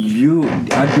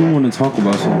I do want to talk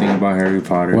about something about Harry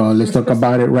Potter. Well, let's talk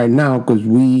about it right now because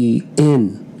we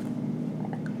in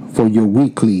for your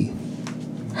weekly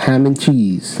ham and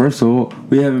cheese. First of all,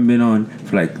 we haven't been on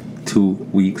for like 2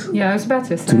 weeks. Yeah, I was about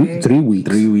to say. 3 weeks.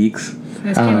 3 weeks.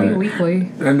 This can't be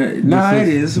weekly. Nah, it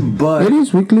is, but... It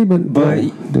is weekly, but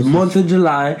the month of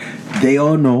July, they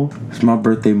all know it's my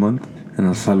birthday month, and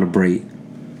I celebrate.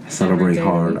 I celebrate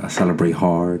hard. I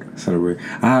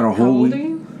had a whole How old week. are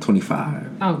you? 25.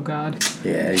 Oh, God.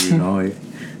 Yeah, you know it.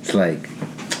 It's like,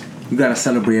 you gotta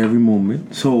celebrate every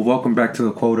moment. So, welcome back to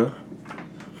the Quota.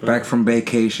 Back from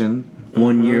vacation.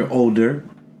 1 year older.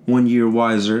 1 year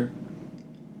wiser.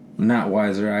 Not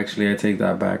wiser, actually. I take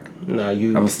that back. Nah,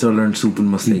 I was still learning stupid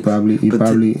mistakes. You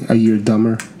probably a year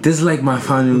dumber. This is like my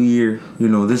final year. You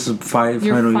know, this is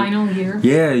Your final year?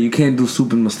 Yeah, you can't do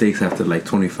stupid mistakes after like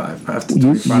 25. After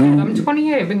 25. I'm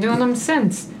 28. I've been doing them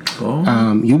since.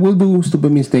 Oh. You will do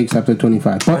stupid mistakes after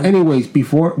 25. But anyways,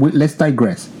 let's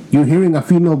digress. You're hearing a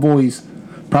female voice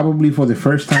probably for the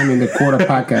first time in the Quota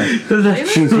podcast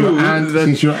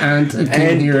since your aunt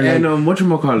came here and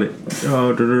whatchamacallit?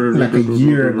 Like a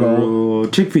year ago.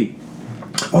 Chickpea.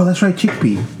 Oh, that's right,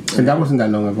 chickpea. And that wasn't that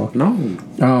long ago. No.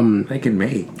 Like in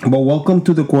May. But welcome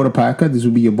to the Quota podcast. This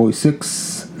will be your boy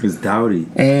Six. It's Dowdy.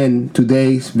 And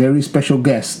today's very special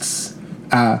guests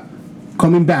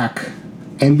coming back,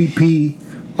 MVP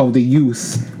of the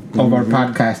youth of our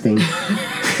podcasting.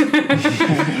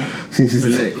 Since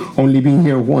he's only been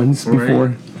here once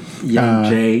before.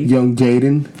 Young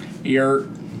Jaden.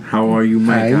 How are you,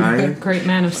 my guy? Great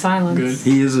man of silence. Good.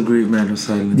 He is a great man of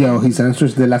silence. Yo, his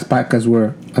answers to the last podcast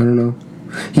were, I don't know.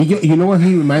 You know what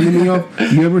he reminded me of?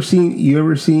 You ever seen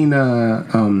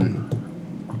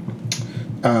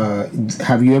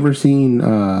have you ever seen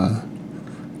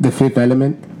The Fifth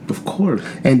Element? Of course.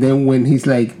 And then when he's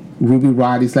like, Ruby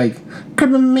Rod is like,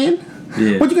 come on, man.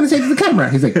 Yeah. What you gonna say to the camera?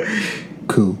 He's like,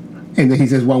 cool. And then he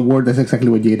says one word. That's exactly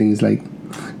what Jaden is like.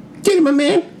 Jaden, my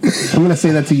man. I'm gonna say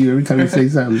that to you every time you say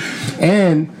something.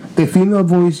 And the female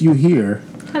voice you hear,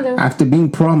 Hello. after being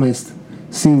promised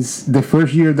since the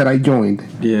first year that I joined.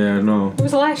 Yeah, I know. It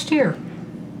was last year.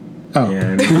 Oh,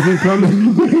 Yeah, she's been promised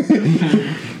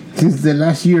since the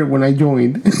last year when I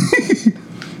joined.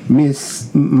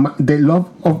 The love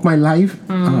of my life.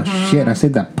 Oh shit! I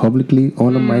said that publicly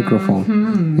on a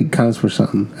microphone. It counts for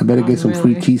something. I better get some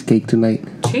free cheesecake tonight.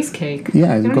 Cheesecake?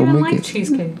 Yeah, you go don't even make like it.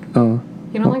 cheesecake. Oh,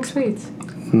 You don't like sweets.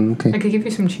 okay. I could give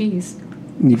you some cheese.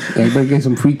 I better get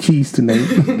some free cheese tonight.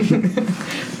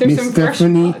 There's Miss some fresh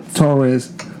Stephanie cuts.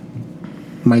 Torres,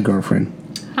 my girlfriend.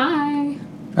 Hi.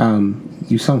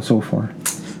 You sound so far.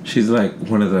 She's like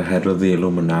one of the head of the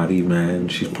Illuminati, man.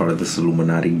 She's part of this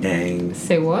Illuminati gang.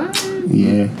 Say what?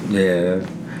 Yeah. Yeah.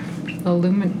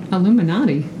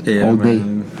 Illuminati. Yeah, All day.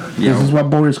 man. This is what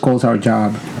Boris calls our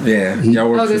job. Yeah. Y'all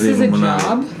work Oh, for this the is a Illuminati.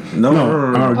 job? No.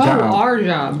 Our job. Oh, our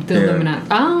job. The Yeah. Illuminati.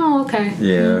 Oh, okay.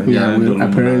 Yeah. Yeah, the we're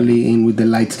apparently in with the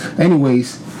lights.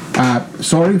 Anyways,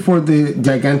 sorry for the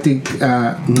gigantic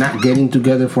not getting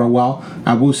together for a while.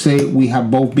 I will say we have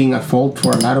both been at fault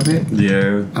for a lot of it.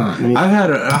 Yeah. I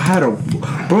had a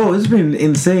bro, it's been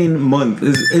insane month.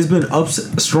 It's been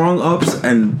strong ups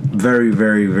and very,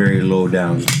 very, very low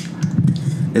downs.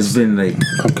 It's been like,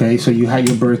 Okay, so you had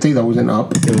your birthday, that wasn't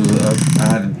up. it was I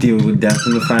had to deal with death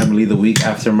in the family the week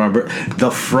after my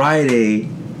the Friday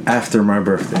after my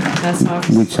birthday. That sucks.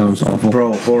 Which sounds awful.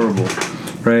 Bro, horrible,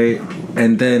 right?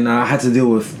 And then I had to deal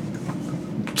with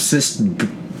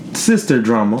sister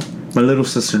drama, my little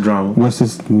sister drama. What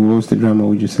was the drama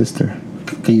with your sister?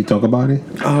 Can you talk about it?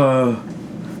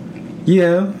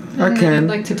 Yeah, I can. I'd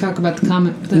like to talk about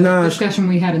the No. discussion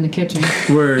we had in the kitchen.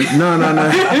 Word, no.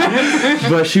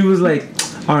 But she was like,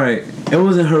 all right, it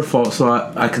wasn't her fault, so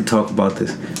I could talk about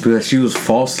this because she was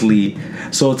falsely.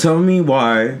 So tell me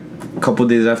why, a couple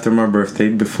days after my birthday,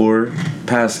 before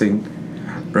passing,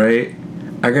 right?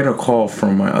 I got a call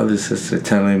from my other sister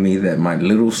telling me that my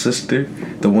little sister,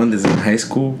 the one that's in high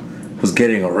school, was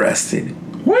getting arrested.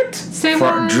 What? Say For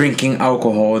what? drinking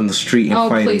alcohol in the street and Oh,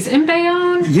 fighting. please. In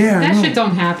Bayonne? Yeah, I That know. shit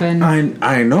don't happen.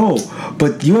 I know,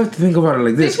 but you have to think about it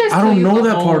like this. They just I tell don't you know go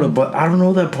that part home. of, but I don't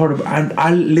know that part of.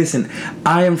 I listen.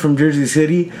 I am from Jersey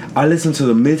City. I listen to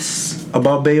the myths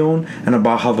about Bayonne and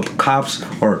about how the cops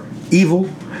are evil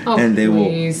Oh, and they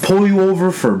please. will pull you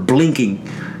over for blinking.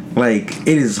 Like,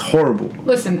 it is horrible.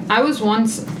 Listen, I was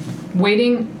once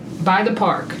waiting by the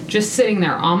park, just sitting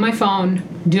there on my phone,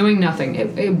 doing nothing.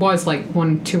 It was like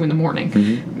 1, 2 in the morning.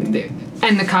 Mm-hmm.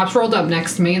 And the cops rolled up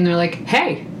next to me and they're like,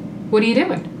 hey, what are you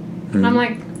doing? And I'm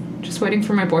like, just waiting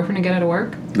for my boyfriend to get out of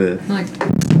work. Yeah. I'm like,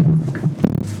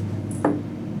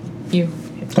 you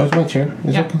That was my chair.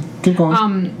 It's Yeah. okay. Keep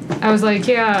going. I was like,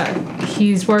 yeah,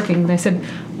 he's working. They said,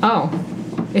 oh,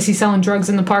 is he selling drugs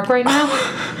in the park right now?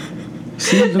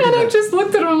 And I just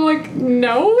looked at him, I'm like,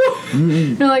 no.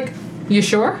 And they're like, you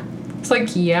sure? It's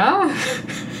like, yeah.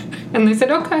 And they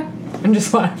said, okay. And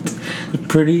just left.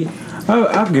 Pretty.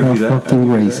 I'll give you that. Fucking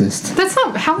racist. That's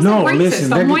not, how is No, that racist?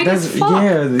 listen. I'm white as fuck.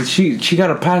 Yeah, she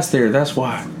got a pass there. That's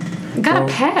why. Got a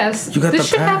pass? You got this the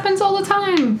shit pass. happens all the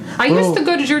time. I used to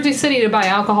go to Jersey City to buy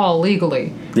alcohol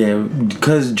illegally. Yeah,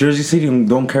 because Jersey City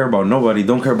don't care about nobody.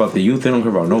 Don't care about the youth. They don't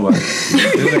care about nobody.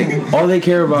 It's like, all they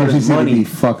care about is Jersey City money. be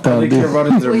fucked All up, they care about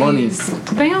is their money.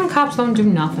 Bayonne cops don't do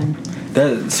nothing.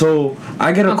 So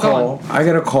I get a call. I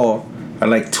get a call at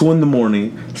like 2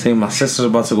 a.m. saying my sister's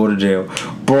about to go to jail.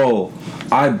 Bro,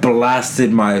 I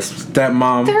blasted my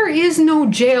stepmom. There is no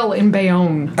jail in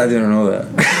Bayonne. I didn't know that.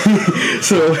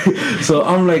 so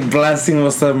I'm like blasting my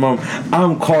stepmom.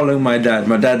 I'm calling my dad.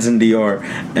 My dad's in DR,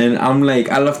 and I'm like,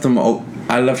 I left him a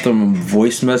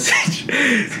voice message.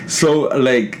 So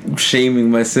like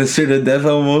shaming my sister to death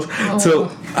almost. Oh.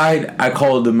 So I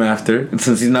called him after, and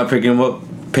since he's not picking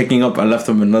up, I left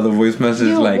him another voice message.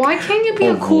 Yo, like, why can't you be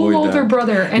a cool avoid older that.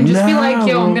 brother and just be like,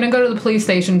 yo, bro. I'm gonna go to the police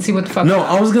station and see what the fuck. No,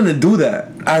 I was gonna do that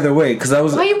either way because I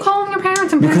was. Why are you calling your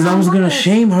parents and Because I was gonna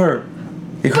shame. shame her.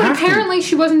 You But have to. apparently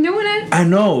she wasn't doing it. I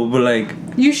know, but like.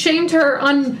 You shamed her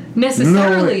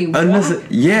unnecessarily.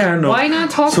 Yeah, I know. Why not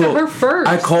talk to her first?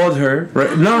 I called her.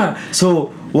 Right? Nah. So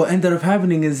what ended up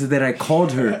happening is that I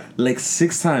called her like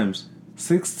 6 times,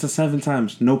 6 to 7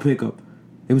 times, no pickup.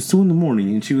 It was 2 a.m.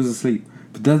 and she was asleep.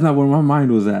 But that's not where my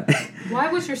mind was at.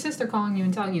 Why was your sister calling you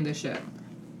and telling you this shit?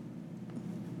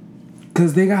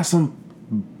 Because they got some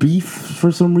beef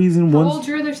for some reason. How One's old's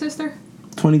your other sister?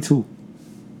 22.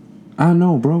 I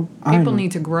know, bro. People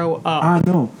need to grow up. I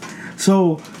know.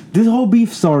 So this whole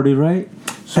beef started, right?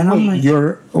 So and wait,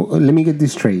 I'm like, let me get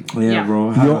this straight. yeah,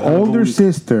 bro. Your older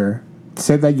sister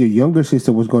said that your younger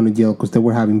sister was going to jail because they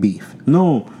were having beef.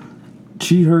 No,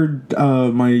 she heard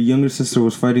my younger sister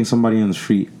was fighting somebody on the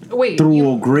street. Wait,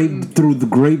 through the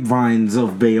grapevines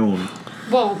of Bayonne.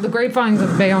 Well, the grapevines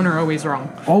of Bayonne are always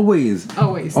wrong. Always.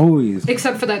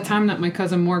 Except for that time that my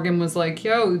cousin Morgan was like,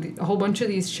 yo, a whole bunch of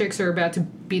these chicks are about to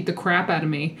beat the crap out of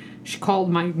me. She called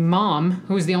my mom,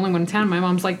 who was the only one in town. My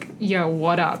mom's like, yo,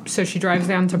 what up? So she drives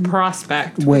down to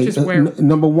Prospect, Wait, which is where...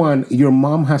 number one, your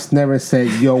mom has never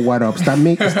said, yo, what up? Stop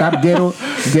ghetto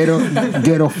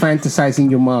fantasizing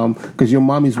your mom, because your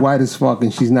mom is white as fuck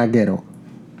and she's not ghetto.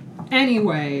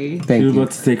 Anyway. Thank she was you.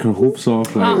 about to take her hoops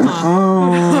off. Like,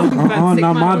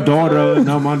 Not my daughter.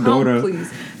 Not my daughter. Oh,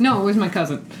 please. No, it was my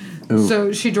cousin. Ooh.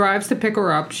 So she drives to pick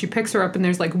her up. She picks her up, and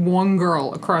there's like one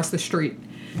girl across the street.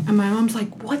 And my mom's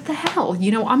like, what the hell?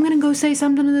 You know, I'm going to go say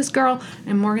something to this girl.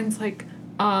 And Morgan's like,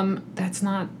 that's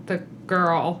not the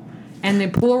girl. And they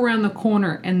pull around the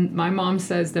corner, and my mom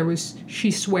says she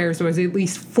swears there was at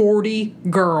least 40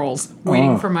 girls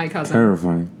waiting for my cousin.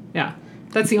 Terrifying. Yeah.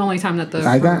 That's the only time that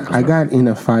I got in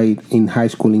a fight in high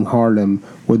school in Harlem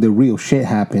where the real shit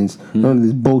happens. None of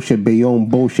this bullshit Bayonne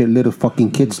bullshit little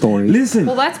fucking kid story. Listen.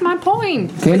 Well, that's my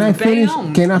point. Can I finish?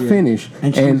 Bayonne. Can I finish?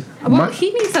 And Well,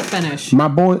 he needs to finish. my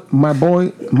boy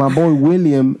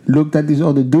William looked at this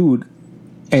other dude,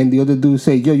 and the other dude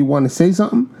said, "Yo, you want to say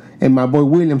something?" And my boy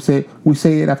William said, "We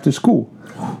say it after school,"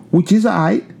 which is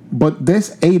alright. But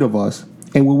there's 8 of us,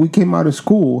 and when we came out of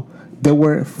school, there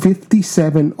were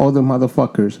 57 other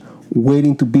motherfuckers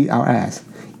waiting to beat our ass.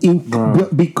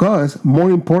 Because,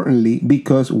 more importantly,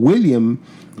 because William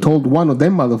told one of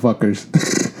them motherfuckers,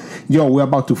 yo, we're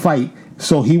about to fight.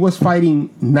 So he was fighting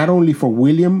not only for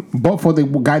William, but for the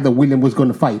guy that William was going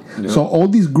to fight. Yep. So all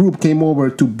this group came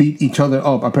over to beat each other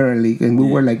up, apparently. And we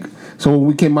were like, so when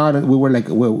we came out, we were like,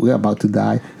 well, we're about to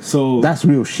die. So that's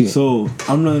real shit. So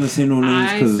I'm not going to say no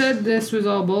names. I said this was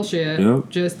all bullshit. Yep.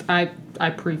 Just, I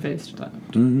prefaced that.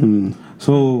 Mm-hmm.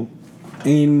 So,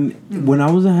 when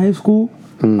I was in high school,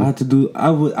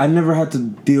 I never had to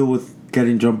deal with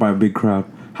getting jumped by a big crowd.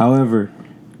 However,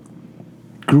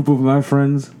 group of my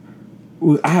friends,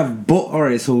 I have both. All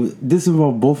right, so this is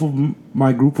about both of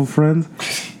my group of friends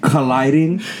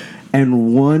colliding,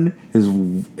 and one is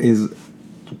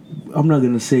I'm not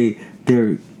gonna say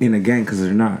they're in a gang because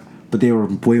they're not. But they were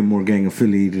way more gang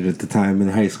affiliated at the time in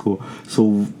high school.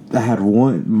 So I had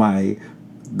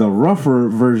the rougher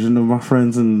version of my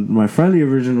friends and my friendlier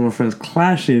version of my friends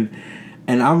clashing.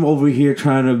 And I'm over here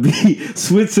trying to be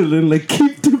Switzerland, like,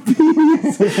 keep the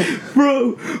peace.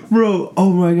 Bro,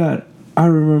 oh my God. I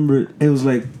remember it was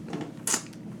like,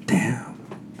 damn.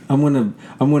 I'm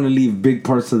gonna leave big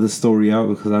parts of the story out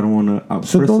because I don't want to.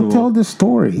 So don't tell the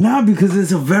story. Nah, because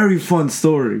it's a very fun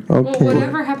story. Okay. Well,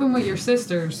 whatever happened with your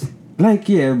sisters? Like,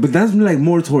 yeah, but that's like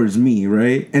more towards me,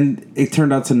 right? And it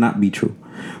turned out to not be true.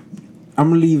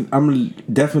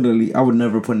 Definitely, I would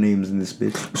never put names in this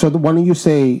bitch. So why don't you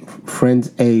say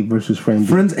friends A versus friend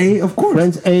B? Friends A, of course.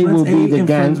 Friends A will be the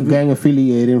gang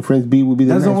affiliated, and friends B will be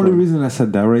the. That's nice the only one. reason I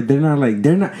said that, right? They're not.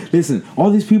 Listen,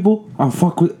 all these people, I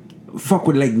fuck with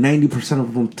like 90%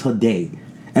 of them today,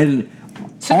 and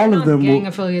so all they're of them not gang will,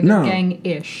 affiliated. They're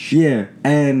gang-ish. Yeah,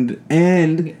 and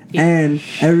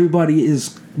everybody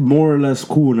is more or less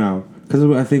cool now. Because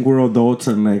I think we're adults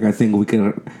and, like, I think we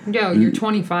can... Yo, you're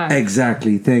 25.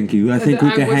 Exactly, thank you. I think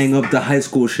we can hang up the high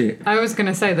school shit. I was going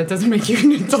to say, that doesn't make you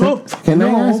an adult.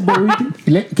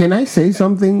 Can I say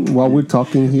something while we're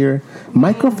talking here?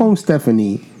 Microphone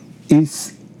Stephanie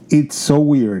it's so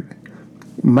weird.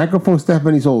 Microphone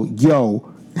Stephanie's all,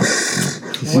 yo.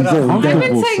 I've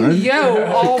been saying son. yo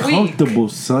all week. Comfortable,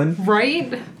 son.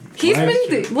 Right? He's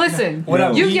been... Listen, What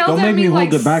up? you yelled at me like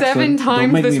back, 7 son.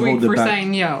 times this week for back.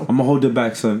 saying yo. I'm gonna hold it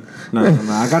back, son. No,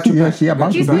 I got you back.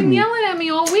 He's been yelling at me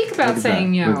all week about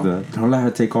saying yo. Don't let her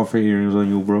take off her earrings on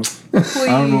you, bro. Please.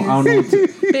 I don't know.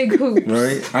 Big hoops.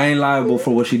 Right? I ain't liable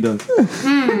for what she does.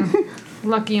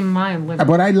 Lucky in my limit.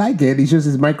 But I like it. It's just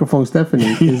his Microphone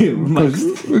Stephanie.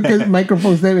 Because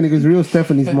Microphone Stephanie, because real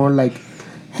Stephanie's more like,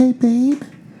 hey, babe,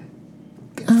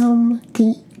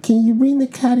 can you bring the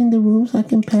cat in the room so I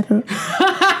can pet her?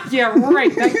 Yeah,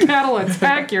 right. That cat will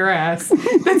attack your ass.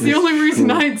 That's the only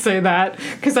reason I'd say that.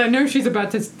 Because I know she's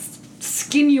about to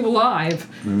skin you alive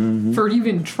for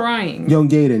even trying. Young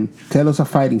Gaden, tell us a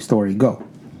fighting story. Go.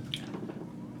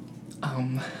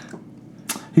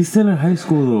 He's still in high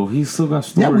school, though. He's still got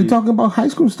stories. Yeah, we're talking about high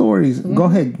school stories. Go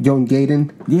ahead, Young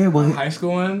Gaden. Yeah, but... High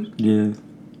school one? Yeah.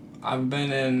 I've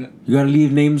been in... You gotta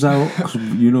leave names out, 'cause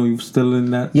you know you're still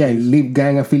in that. Yeah, leave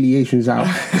gang affiliations out.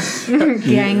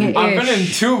 Gang-ish. I've been in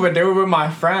 2, but they were with my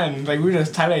friends. Like, we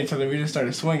just tied at each other. We just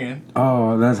started swinging.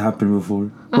 Oh, that's happened before.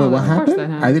 Wait, what of course happened? that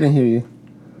happened. I didn't hear you.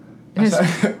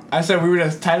 I said we were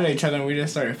just tied at each other and we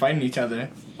just started fighting each other.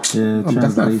 Yeah,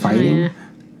 That's not fighting. Yeah.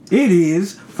 It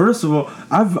is. First of all,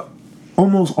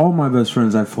 almost all my best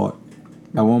friends I fought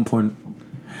at one point.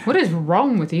 What is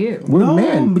wrong with you? We're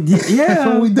men. But yeah, That's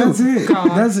what we do. That's it. God.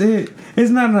 That's it.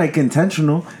 It's not like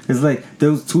intentional. It's like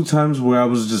there was 2 times where I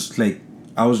was just like,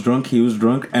 I was drunk, he was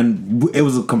drunk, and it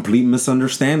was a complete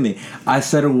misunderstanding. I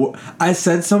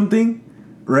said something,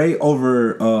 right,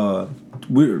 over.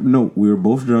 We were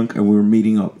both drunk and we were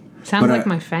meeting up. Sounds like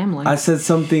my family. I said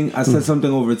something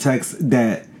over text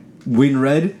that, when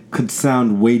read, could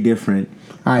sound way different.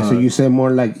 All right, so you said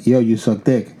more like, yo, you suck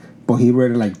dick. But he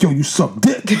read it like, yo, you suck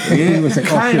dick. Yeah, he was like,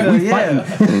 oh, shit, we fighting.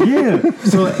 Yeah.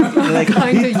 So like,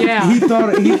 he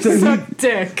thought Suck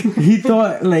dick. He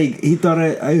thought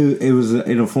it was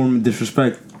in a form of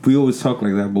disrespect. We always talk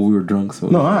like that, but we were drunk. So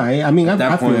No, I mean, at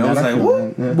that point, I was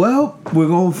like, well, we're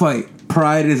gonna fight.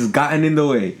 Pride has gotten in the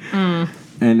way, and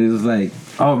it was like,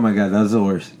 oh my god, that's the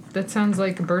worst. That sounds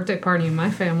like a birthday party in my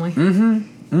family.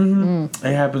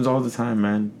 It happens all the time,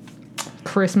 man.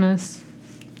 Christmas,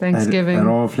 Thanksgiving, at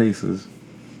all places.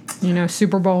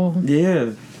 Super Bowl.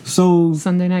 Yeah. So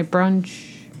Sunday night brunch.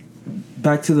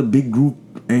 back to the big group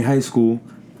in high school.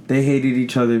 They hated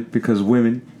each other because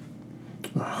women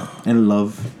and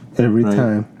love. Every right?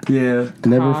 time. Yeah.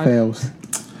 Never God. fails.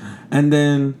 And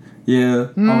then,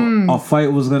 a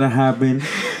fight was gonna happen.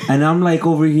 And I'm like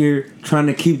over here trying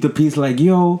to keep the peace, like,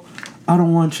 yo, I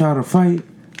don't want y'all to fight.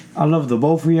 I love the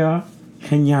both of y'all.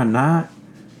 Can y'all not?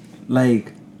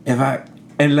 Like, I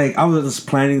was just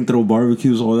planning to throw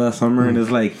barbecues all that summer, and it's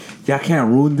like, y'all can't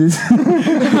ruin this. I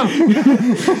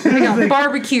got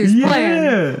barbecues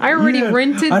planned. I already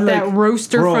rented that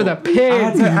roaster for the pig.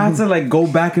 I had to like go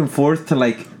back and forth to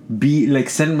like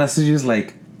send messages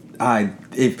like,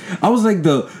 if I was like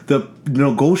the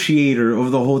negotiator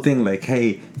of the whole thing, like,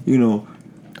 hey, he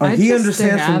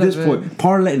understands from this point.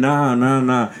 Parlay,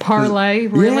 nah. Parlay,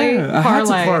 really? Yeah, I had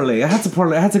to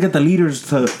parlay. I had to get the leaders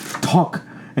to talk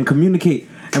and communicate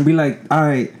and be like, all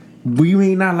right, we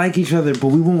may not like each other, but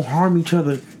we won't harm each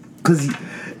other, because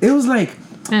it was like,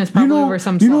 and it's probably over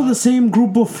some the same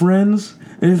group of friends.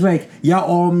 And it's like, y'all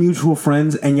all mutual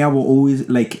friends, and y'all will always,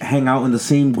 like, hang out in the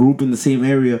same group, in the same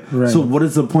area. Right. So what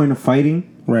is the point of fighting?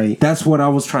 Right. That's what I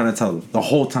was trying to tell them the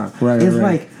whole time. Right, it's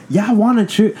like, y'all want to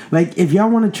chill. Like, if y'all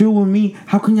want to chill with me,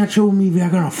 how can y'all chill with me if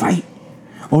y'all going to fight?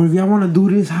 Or if y'all want to do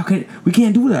this, we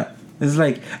can't do that. It's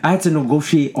like, I had to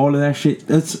negotiate all of that shit.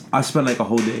 I spent, like, a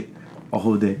whole day.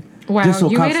 Wow,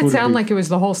 you made it sound like it was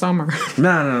the whole summer.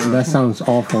 No. That sounds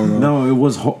awful, though. No, it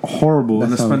was horrible.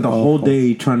 And I spent the whole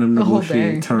day trying to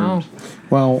negotiate terms.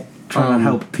 Well, trying to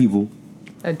help people.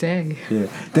 A day. Yeah.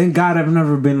 Thank God I've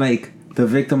never been, like, the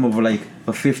victim of like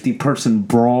a 50-person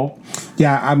brawl.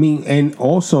 Yeah, I mean, and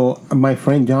also my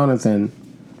friend Jonathan,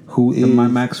 who is My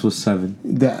max was 7.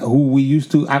 who we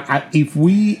used to. If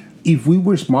we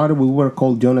were smarter, we would have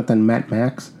called Jonathan Mad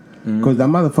Max, because that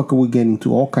motherfucker would get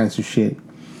into all kinds of shit.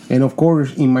 And of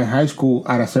course, in my high school,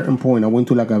 at a certain point, I went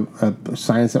to like a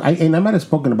science. And I might have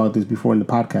spoken about this before in the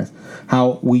podcast.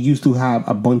 How we used to have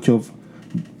a bunch of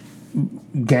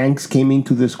gangs came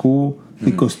into the school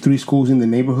because 3 schools in the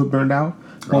neighborhood burned out.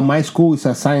 Well, my school is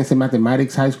a science and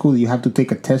mathematics high school that you have to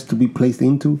take a test to be placed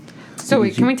into. So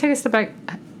wait, can we take a step back?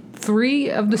 3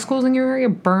 of the schools in your area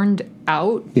burned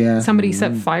out? Yeah. Somebody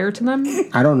set fire to them?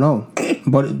 I don't know,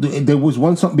 but there was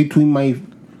one between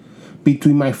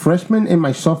my freshman and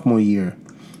my sophomore year.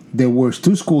 There was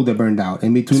 2 schools that burned out,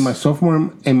 and between my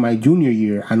sophomore and my junior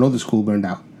year, another school burned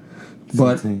out.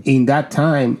 But in that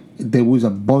time, there was a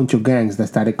bunch of gangs that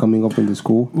started coming up in the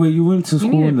school. Wait, you went to You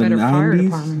school need a in the better fire 90s?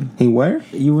 department. In where?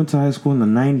 You went to high school in the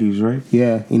 90s, right?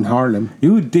 Yeah, in Harlem.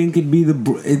 You would think it'd be the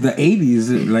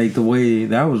 80s, like the way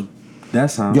that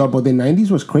sounds. Yo, but the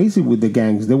 90s was crazy with the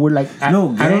gangs. They were like No,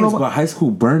 gangs, I don't know, but high school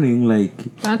burning, like...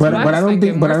 That's but what I was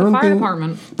thinking. Where's the fire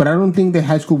department? But I don't think the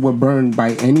high school were burned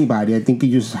by anybody. I think it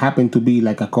just happened to be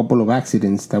like a couple of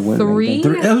accidents that went. 3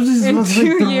 Like It was just- in it was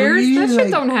 2 like years? 3, That shit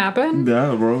like- don't happen.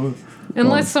 Yeah, bro.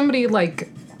 Unless somebody, like,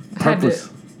 had to... Purpose.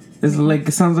 It's like,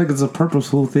 it sounds like it's a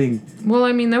purposeful thing. Well,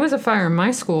 I mean, there was a fire in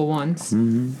my school once.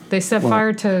 They set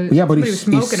fire to... Yeah, but somebody was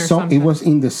smoking or something. it was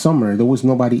in the summer. There was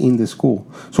nobody in the school.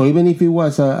 So even if it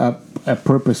was a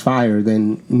purpose fire,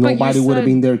 then nobody would have said-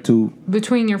 been there to.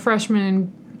 Between your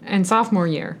freshman and sophomore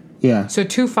year. Yeah, So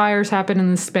 2 fires happened in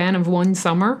the span of one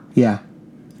summer? yeah.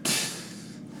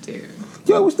 Dude.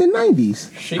 Yo, it was the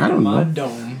 90s. I Shaking don't my know.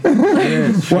 dome.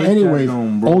 Well, anyway,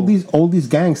 all these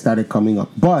gangs started coming up,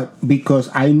 but because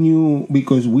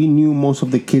we knew most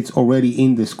of the kids already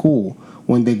in the school.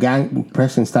 When the gang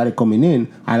president started coming in,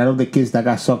 a lot of the kids that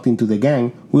got sucked into the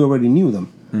gang, we already knew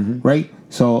them, right?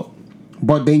 So,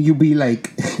 but then you be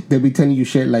like, they'll be telling you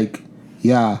shit like,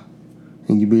 yeah,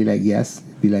 and you be like, yes,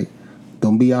 be like,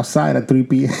 don't be outside at 3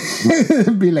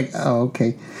 p.m. Be like, oh,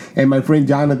 okay. And my friend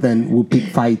Jonathan would pick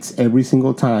fights every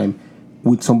single time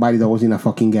with somebody that was in a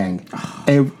fucking gang.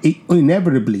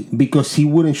 Inevitably, because he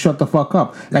wouldn't shut the fuck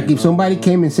up. Like, if somebody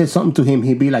came and said something to him,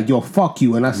 he'd be like, yo, fuck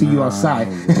you, and I see you outside.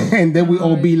 And then we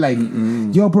all be like,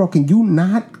 yo, bro, can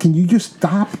you just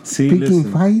stop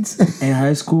picking fights? In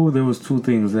high school, there was 2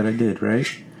 things that I did, right?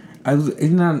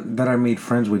 It's not that I made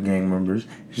friends with gang members.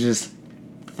 It's just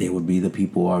they would be the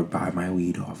people I would buy my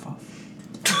weed off of.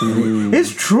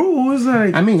 It's true. It's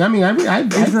like...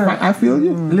 I feel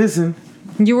you. Listen...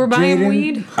 You were buying Jaden,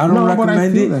 weed? I don't No, but I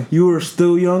recommend feel it. that. You are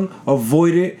still young.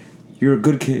 Avoid it. You're a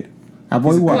good kid.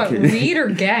 Avoid what? What, weed or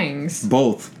gangs?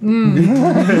 Both. Both.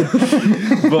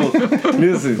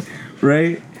 Listen,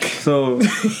 right? So,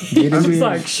 It's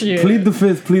like, shit. plead the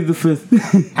fifth. Plead the fifth.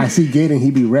 I see Gaten, he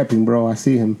be repping, bro. I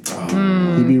see him.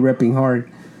 He be repping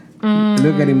hard.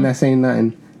 Look at him not saying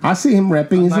nothing. I see him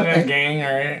repping. Not a gang,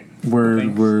 alright?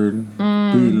 Word. Be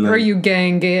like, Are you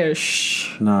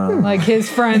gangish? Nah. Like his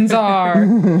friends are.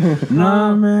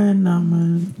 Nah,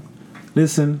 man.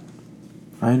 Listen,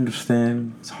 I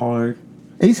understand. It's hard.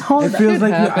 It's hard. It feels It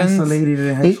like happens. you're isolated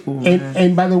in high school. man.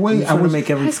 And by the way, You I try to was make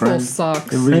every High school friend.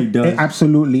 sucks. It really does.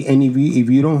 absolutely. And if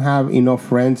you don't have enough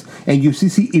friends, and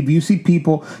if you see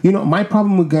people, my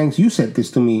problem with gangs. You said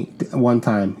this to me one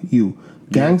time.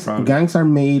 Gangs are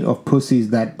made of pussies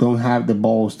that don't have the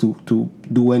balls to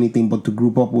do anything but to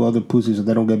group up with other pussies so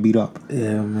they don't get beat up.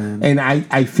 Yeah, man. And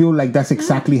I feel like that's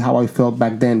exactly how I felt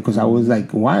back then, because I was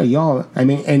like, why are y'all? I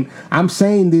mean, and I'm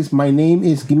saying this.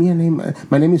 Give me a name.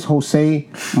 My name is Jose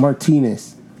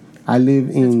Martinez. I live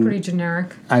in. That's pretty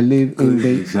generic. I live in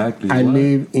Exactly. I What?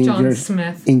 live in John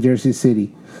Smith. in Jersey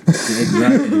City.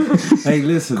 Exactly. Hey,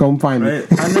 listen. Come find me. right?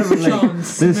 I never John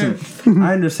listen.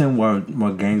 I understand why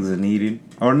gangs are needed,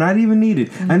 or not even needed.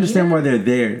 I understand why they're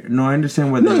there. No, I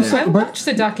understand why they're it's there. I watched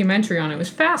the documentary on it. It was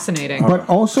fascinating. But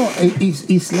also,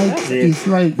 it's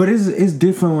like. But it's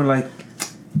different when like,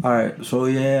 all right, so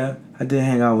yeah, I did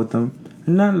hang out with them.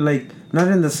 Not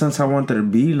in the sense I wanted to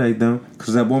be like them,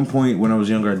 because at one point when I was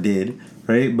younger I did,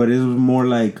 right? But it was more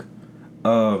like,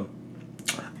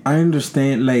 I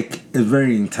understand, like, it's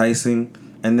very enticing,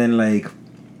 and then like,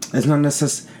 it's not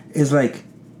necessary. It's like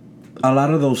a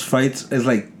lot of those fights is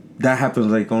like that happens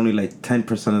like only like 10%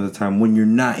 of the time when you're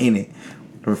not in it,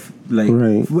 or like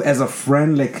as a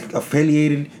friend, like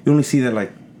affiliated, you only see that,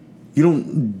 like, you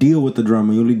don't deal with the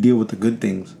drama, you only deal with the good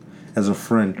things as a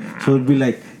friend. So it'd be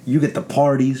like you get the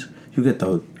parties, you get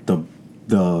the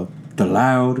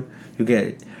loud, you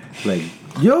get like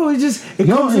Yo, it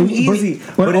comes in easy.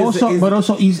 But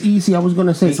also it's easy. I was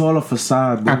gonna say it's all a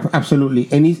facade. Bro. Absolutely,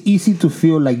 and it's easy to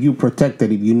feel like you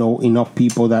protected if you know enough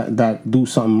people that do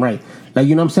something right. Like,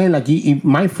 you know what I'm saying? Like,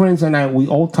 my friends and I, we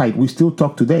all tight. We still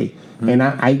talk today. And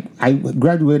I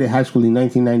graduated high school in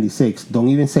 1996. Don't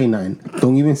even say nothing.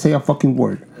 Don't even say a fucking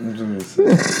word.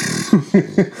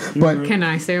 But can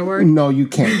I say a word? No, you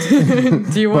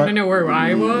can't. Do you want to know where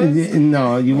I was?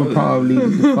 No, you were probably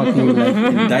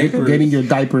fucking like getting your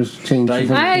diapers changed.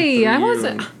 Hey, I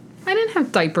wasn't. I didn't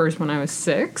have diapers when I was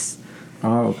 6.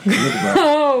 Oh, look at that.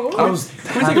 Oh, I was.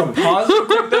 Can we take a pause real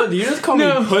quick though? Do you just call me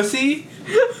pussy?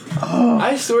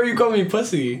 I swear you call me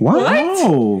pussy. What?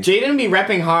 No. Jaden be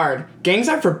repping hard. Gangs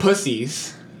are for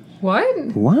pussies.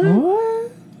 what?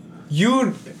 What?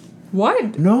 You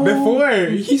What? No. before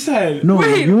he said No.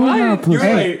 Wait, You're what? not a pussy. You're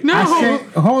right. No. I said,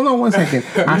 hold on one second.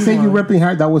 I said you repping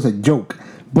hard. That was a joke.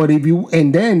 But if you,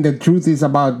 and then the truth is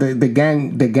about the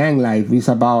gang life is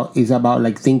about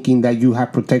like thinking that you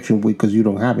have protection because you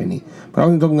don't have any. But I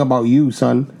wasn't talking about you,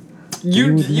 son.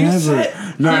 You never. said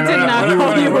No, He did not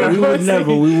call you a We would pussy.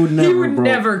 never. We would never. He would bro.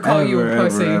 never call you a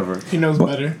pussy. Ever. he knows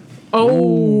better.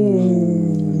 Oh.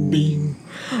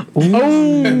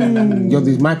 Yo,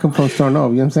 these microphones turn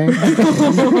off. You know what I'm saying?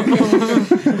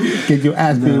 Get your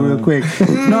ass beat real quick.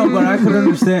 No, but I could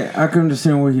understand. I could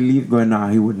understand where he leaves, but nah,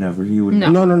 he would never. He would.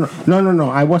 No. No.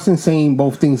 I wasn't saying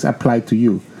both things apply to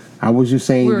you. I was just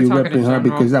saying We were you talking repping in her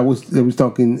general. because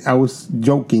I was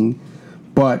joking,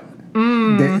 but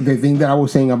the thing that I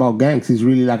was saying about gangs is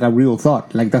really like a real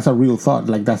thought. Like, that's a real thought.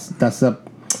 Like, that's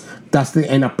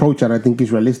an approach that I think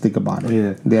is realistic about it.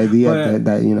 Yeah. The idea But-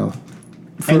 that you know.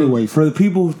 Anyway, for the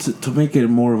people to make it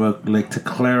more of a like to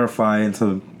clarify and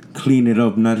to clean it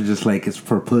up, not just like it's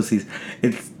for pussies.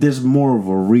 There's more of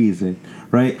a reason,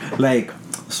 right? Like,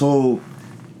 so.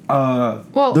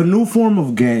 Well- the new form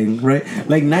of gang, right?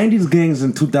 Like 90s gangs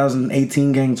and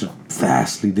 2018 gangs are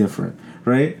vastly different,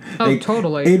 right? Oh, like,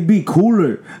 totally. It'd be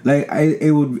cooler. Like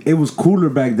it was cooler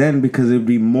back then because it'd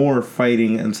be more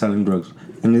fighting and selling drugs.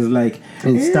 And it's like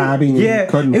And stabbing and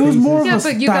cutting it was faces. more Yeah, of a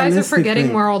but you guys are stylistic forgetting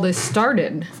thing. where all this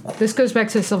started. This goes back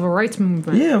to the civil rights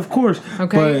movement. Yeah, of course.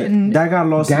 Okay, But and that got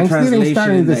lost in Gangs didn't translation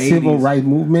start in the civil 80s. rights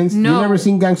movements. No. You never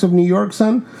seen Gangs of New York,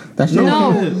 son? That's just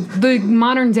No, the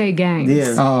modern day gangs.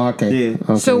 Yeah. Oh, okay. Yeah.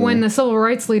 Okay, So yeah. when the civil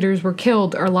rights leaders were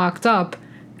killed or locked up,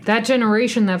 that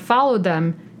generation that followed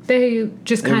them, they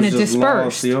just It kind was of just dispersed.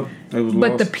 lost, yep. It was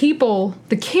But lost. the people,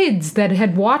 the kids that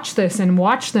had watched this and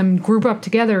watched them group up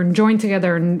together and join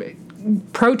together and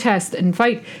protest and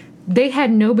fight, they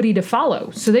had nobody to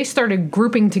follow. So they started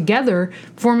grouping together,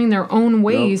 forming their own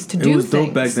ways to do It was things.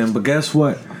 dope back then, but guess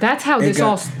what? That's how It this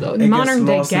got- all it modern gets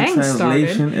day lost in gangs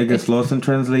translation. started. It gets lost in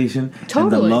translation.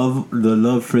 Totally. And the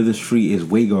love for the street is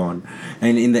way gone.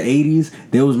 And in the 80s,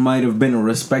 there might have been a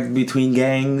respect between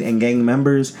gang and gang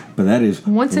members, but that is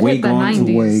Once it way hit the gone.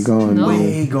 90s, Way gone. no.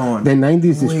 Way gone. The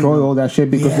 90s Way destroyed gone. all that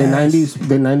shit because Yes.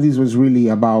 the 90s was really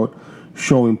about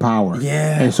showing power.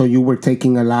 Yeah. And so you were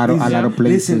taking a lot of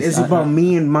places. Listen, it's about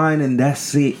me and mine, and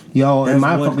that's it. Yo, and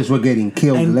That's what- motherfuckers were getting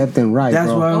killed left and right, That's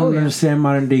bro. why I don't Oh, yeah. understand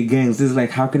modern day gangs. It's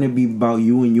like, how can it be about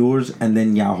you and yours and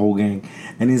then y'all whole gang?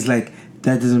 And it's like,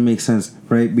 that doesn't make sense,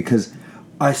 right? Because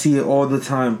I see it all the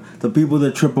time. The people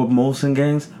that trip up most in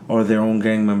gangs are their own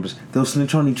gang members. They'll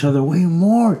snitch on each other way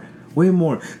more.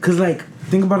 Because, like,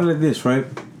 think about it like this, right?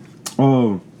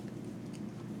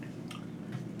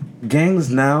 Gangs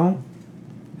now,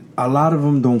 a lot of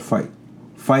them don't fight.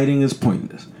 Fighting is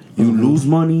pointless. You lose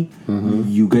money,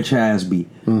 you get your ass beat.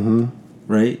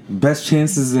 Right? Best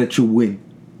chances that you win,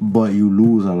 but you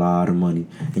lose a lot of money,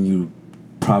 and you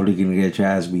probably gonna get your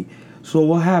ass beat. So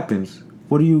what happens?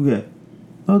 What do you get?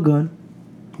 A gun.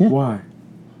 Yeah. Why?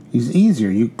 It's easier.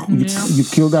 You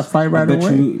kill that fight right Bet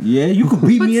away. you could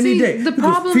beat But me any see, day. the You could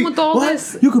problem with all what?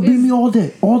 this You could beat is- me all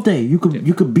day. You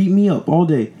could beat me up all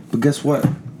day. But guess what?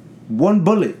 One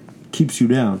bullet keeps you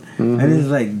down, and it's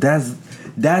like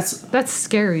that's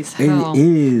scary as hell. it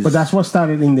is. But that's what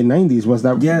started in the 90s. Was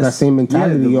that Yes. that same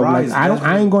mentality Yeah, the of rise, like that's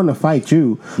I ain't gonna fight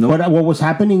you. Nope. But what was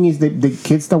happening is that the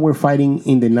kids that were fighting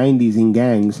in the 90s in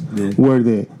gangs were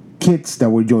the kids that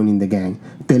were joining the gang.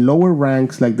 The lower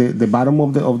ranks, like the bottom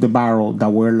of the barrel, that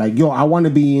were like, yo, I want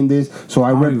to be in this, so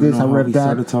I rep this, I rep we that.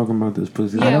 started talking about this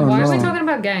pussy. Yeah, don't why are we know. talking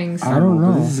about gangs? I don't but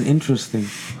know. This is interesting.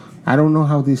 I don't know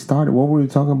how this started. What were we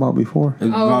talking about before?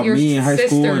 About your me in high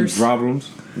school and sisters. problems.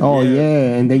 Oh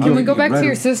yeah, and then Can we you. go back to Right.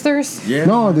 your sisters? Yeah.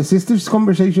 No, the sisters'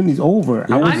 conversation is over.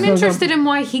 Yeah. I'm interested in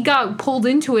why he got pulled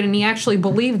into it and he actually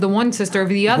believed the one sister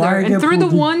over the other Why I and get threw the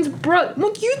pulled in? one's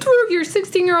well, you threw your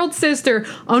 16-year-old sister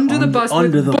under the bus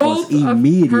Under with the both bus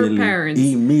immediately. of her parents.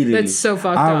 Immediately. That's so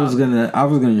fucked I up.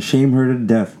 was gonna shame her to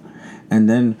death, and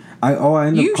then I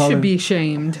ended You up calling. should be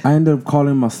shamed. I ended up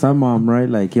calling my stepmom, right?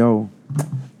 Like, yo,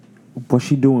 what's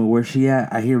she doing? Where's she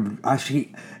at?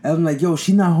 I'm like, yo,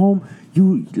 she not home.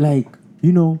 You like,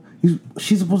 you know,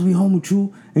 she's supposed to be home with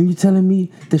you, and you telling me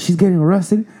that she's getting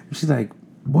arrested? And she's like,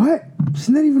 what? She's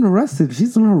not even arrested.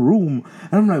 She's in her room.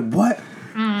 And I'm like, what?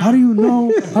 How do you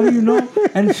know? How do you know?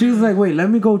 And she was like, wait, let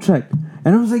me go check.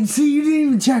 And I was like, see, you didn't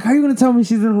even check. How you gonna tell me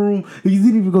she's in her room and you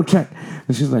didn't even go check?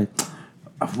 And she's like,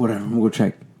 whatever, I'm gonna go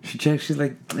check. She checks. She's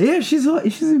like, yeah, she's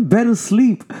in bed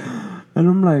asleep. And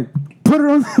I'm like, put her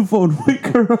on the phone, wake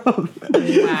her up.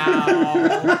 Wow.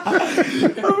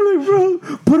 I'm like, bro,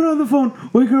 put her on the phone,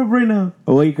 wake her up right now.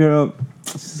 I wake her up.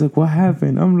 She's like, what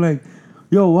happened? I'm like,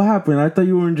 yo, what happened? I thought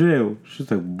you were in jail. She's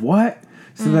like, what?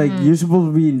 She's like, you're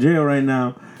supposed to be in jail right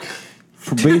now.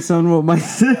 Based on what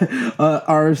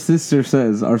our sister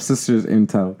says, our sister's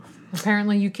intel.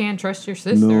 Apparently, you can't trust your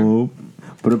sister. No,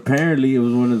 but apparently it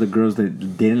was one of the girls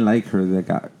that didn't like her that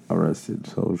got arrested.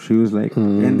 So she was like,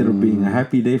 ended up being a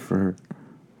happy day for her.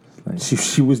 Like,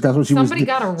 She was. That's what she Somebody was.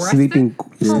 got arrested? Sleeping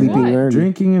For what? early.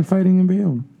 drinking and fighting in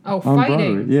Bayonne. Oh, On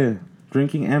fighting. Broadway. Yeah,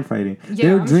 drinking and fighting.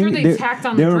 Yeah, I'm sure they tacked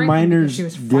on the They were drinking minors.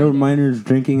 because she was They were fighting. minors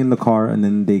drinking in the car, and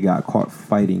then they got caught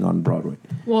fighting on Broadway.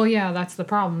 Well, yeah, that's the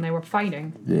problem. They were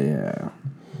fighting. Yeah,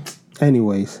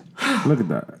 Anyways, look at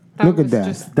that. Look at was that.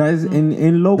 just- That is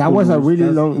in local. that was a news, really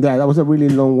that's- long. Yeah, that was a really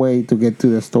long way to get to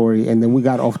the story, and then we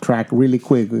got off track really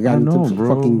quick. We got I know, into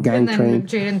bro. fucking gang And then train.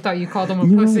 Jaden thought you called him a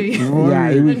You know, pussy. Yeah,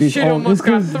 it was And this shit all. almost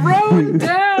got thrown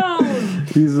down.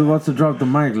 He's about to drop the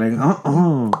mic, like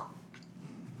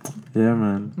Yeah,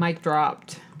 man. Mic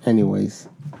dropped. Anyways,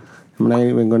 I'm not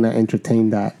even gonna entertain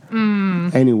that.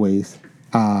 Anyways,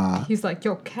 He's like,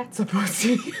 yo, cat's a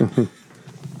pussy.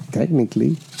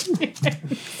 technically,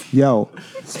 yo.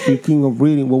 Speaking of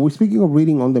reading, were we speaking of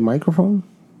reading on the microphone?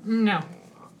 No.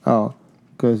 Oh,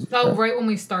 because Oh, right when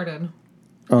we started.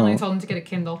 And I told him to get a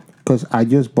Kindle. I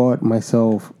just bought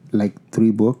myself like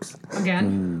 3 books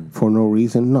Again. for no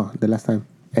reason. No, the last time,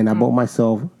 and I bought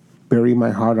myself "Bury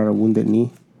My Heart at a Wounded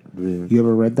Knee." Yeah. You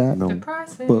ever read that? No.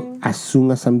 Depressing. But as soon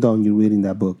as I'm done, you're reading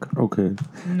that book. Okay.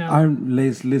 No.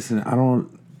 Listen. I don't.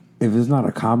 If it's not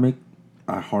a comic,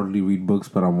 I hardly read books,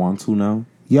 but I want to now.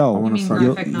 Yo, wanna mean start-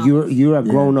 graphic novels? you're a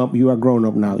grown up. You are grown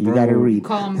up now. You Bro. gotta read.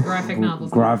 Call them graphic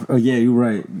novels. Yeah, you're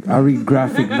right. I read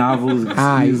graphic novels.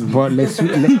 Excuse me. But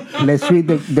let's read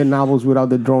the novels without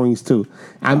the drawings too.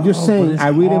 I'm just but saying, it's I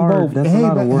read them hard. both. That's a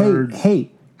lot of words.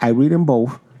 Hey, I read them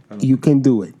both. You can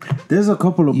do it. There's a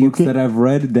couple of You books can- that I've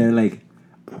read that like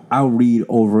I'll read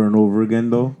over and over again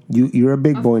though. You're a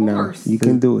big Of boy now. course. You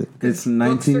can do it. It's Books are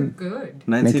 19, good.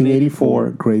 1984. 1984,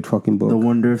 great fucking The book.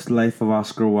 Wondrous Life of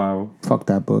Oscar Wilde. Fuck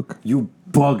that book. You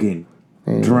bugging.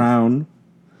 Drown,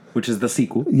 which is the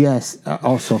sequel. Yes,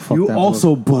 also fuck You that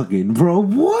also bugging, bro.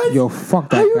 What? book. Yo,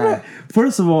 fuck How that you guy. not-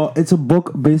 First of all, it's a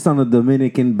book based on a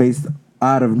Dominican based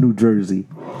out of New Jersey.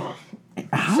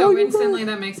 How So you instantly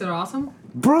that makes it awesome?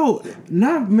 bro,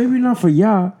 maybe not for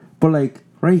y'all, but like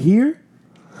right here,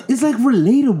 it's like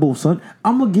relatable, son.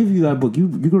 I'm gonna give you that book. You're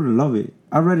gonna love it.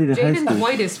 I read it in high Jaden's school.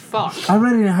 white as fuck. I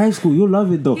read it in high school. You'll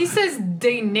love it though. He says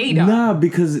Daynada. Nah,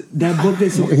 because that book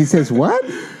is. He says what?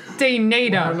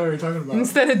 Daynada. I don't know what you're talking about.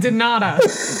 Instead of Denada.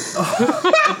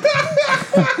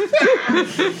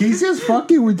 He's just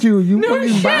fucking with you. You No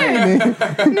fucking buying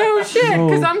it. No shit,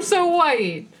 because I'm so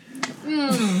white.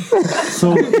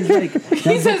 So it's like that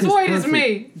He's book as is white as perfect.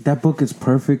 me. That book is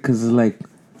perfect because it's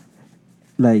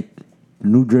like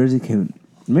New Jersey can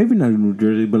maybe not New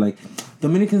Jersey, but like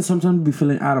Dominicans sometimes be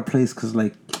feeling out of place because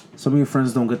like some of your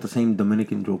friends don't get the same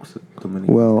Dominican jokes.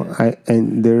 Well,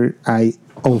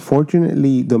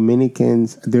 unfortunately,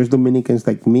 there's Dominicans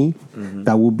like me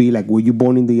that will be like, were you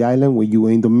born in the island? Were you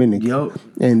in Dominican? Yo.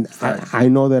 And I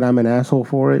know that I'm an asshole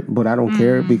for it, but I don't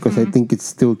care because I think it's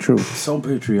still true. So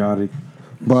patriotic.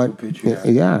 But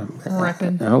patriotic. yeah,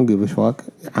 Reppin'. I don't give a fuck.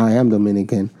 I am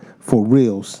Dominican for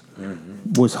reals.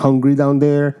 Was hungry down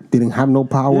there, didn't have no Yeah,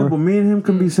 power. but me and him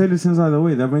can be citizens either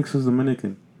way. That makes us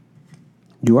Dominican.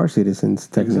 You are citizens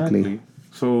technically. Exactly.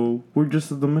 So we're just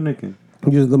a Dominican.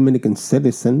 You're just a Dominican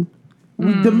citizen.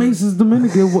 That makes us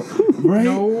Dominican, right?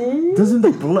 No. Doesn't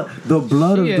the blood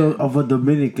of a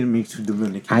Dominican makes you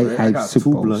Dominican? Right? I got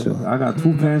suppose two blood. so. I got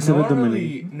two parents that are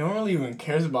Dominican. No one really even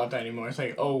cares about that anymore. It's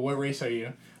like, oh, what race are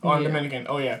you? Oh, I'm Dominican.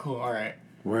 Oh yeah, cool. All right.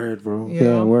 Word, bro.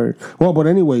 Yeah, word. Well, but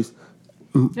anyways,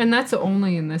 and that's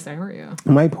only in this area.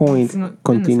 my point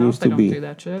continues to they be. don't do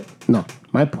that shit. No,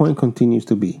 my point continues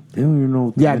to be. They don't even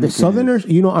know. Yeah, the Southerners.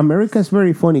 You know, America is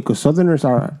very funny because Southerners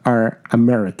are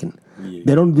American. Yeah.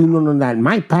 They don't do none of that.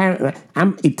 My parent,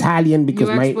 I'm Italian because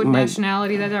you my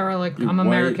nationality that are like I'm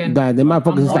American. The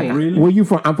motherfuckers is like, really? where you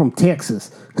from? I'm from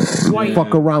Texas. White.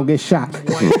 Fuck around, get shot.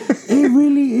 It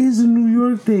really is a New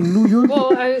York thing. New York. Well,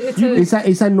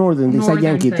 it's a northern. It's a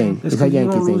Yankee thing. It's a Yankee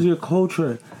you don't lose thing. your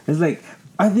culture. It's like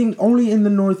I think only in the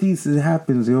Northeast it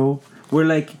happens, yo. Where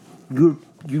like you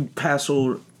pass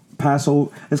over.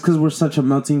 It's because we're such a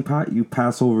melting pot. You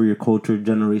pass over your culture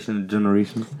generation to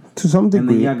generation. To some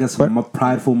degree. And then I guess some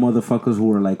prideful motherfuckers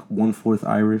who are like 1/4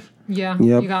 Irish. Yeah,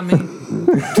 yep. You got me.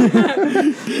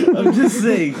 I'm just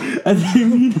saying. I didn't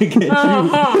mean to get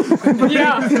you.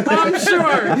 Yeah, I'm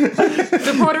sure.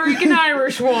 The Puerto Rican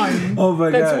Irish one. Oh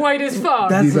my god. That's white as fuck.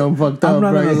 That's fucked up, I'm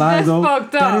not gonna lie That's though.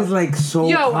 fucked up. That is like so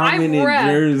common in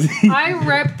Jersey. I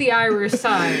rep the Irish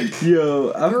side.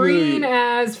 Yo, I Green feel you.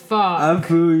 as fuck. I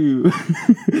feel you.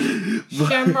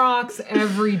 Shamrocks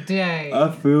every day.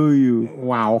 I feel you.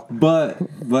 Wow. But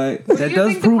that you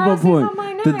does think prove the my cross is point. on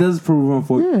my neck? That does prove my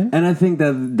point. Yeah. And I think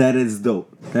that is dope.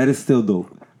 That is still dope,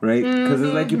 right? Because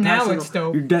it's like you're Now passing, it's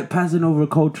dope. You're passing over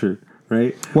culture,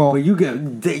 right? Well, but you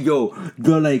get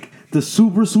the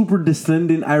super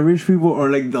descendant Irish people are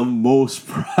like the most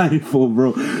prideful,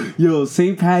 bro. Yo,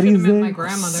 St. Patty's met my Day,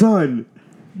 grandmother. son.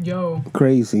 Yo.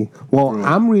 Crazy. Well, bro.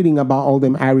 I'm reading about all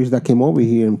them Irish that came over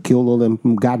here and killed all them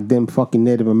goddamn fucking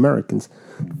Native Americans.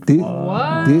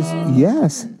 What?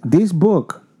 This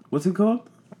book. What's it called?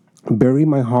 Bury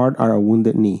My Heart at a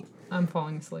Wounded Knee. I'm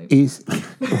falling asleep. Is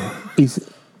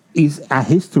a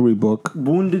history book.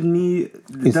 Wounded Knee.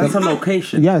 That's a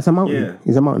location. Yeah, it's a mountain. Yeah.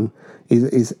 It's a mountain.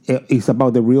 It's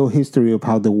about the real history of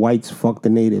how the whites fucked the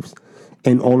natives.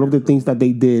 And all of the things that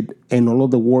they did and all of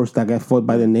the wars that got fought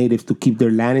by the natives to keep their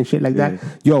land and shit like that.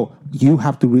 Yo, you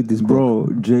have to read this book. Bro,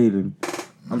 Jaden,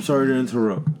 I'm sorry to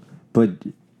interrupt, but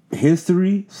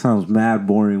history sounds mad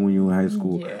boring when you're in high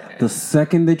school. Yeah. The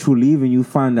second that you leave and you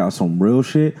find out some real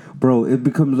shit, bro, it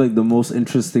becomes like the most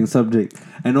interesting subject.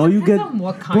 And all you get, on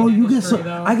what kind of history,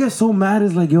 though. I get so mad.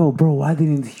 It's like, yo, bro, why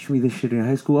didn't you teach me this shit in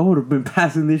high school? I would have been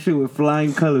passing this shit with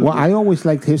flying colors. Well, I always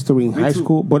liked history in high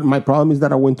school, but my problem is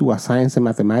that I went to a science and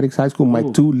mathematics high school. My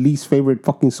two least favorite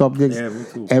fucking subjects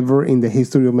ever in the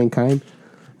history of mankind.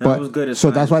 But was good at so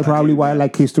that's why science. I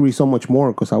like history so much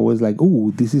more, because I was like,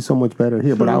 ooh, this is so much better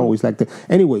here. But I always liked it.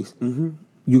 Anyways,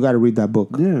 you got to read that book.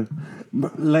 Yeah,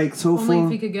 but like so Only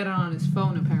if he could get it on his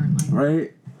phone, apparently.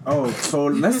 right. Oh, so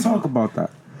let's talk about that.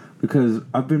 Because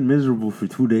I've been miserable for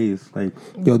 2 days. Like,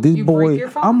 yo, this you boy, break your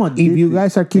phone? I'm addicted. if you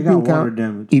guys are keeping water count,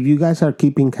 damage. if you guys are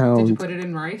keeping count Did you put it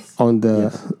in rice? on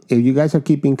the, if you guys are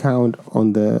keeping count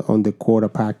on the Quota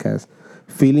podcast,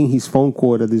 filling his phone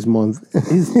quota this month.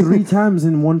 It's 3 times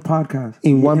in one podcast.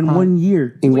 In 1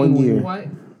 year. In Wait, 1 year. What?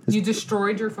 You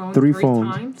destroyed your phone 3 3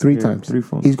 phones. times? 3 Yeah, times. 3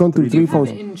 phones. He's gone through Do you 3 have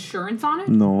phones. insurance on it?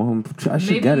 No, I should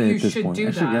Maybe get it you at this should point. do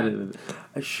I should get that. it.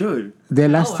 I should. The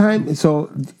last time, so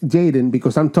Jaden,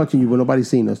 because I'm touching you, but nobody's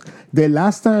seen us. The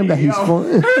last time that his phone,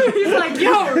 He's like,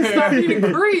 yo, stop being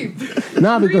a creep.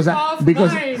 no, because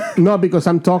because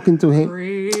I'm talking to him,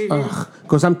 Creep.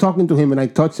 because I'm talking to him and I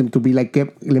touched him to be like,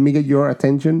 let me get your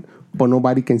attention, but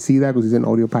nobody can see that because it's an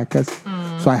audio podcast.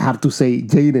 So I have to say,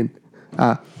 Jaden,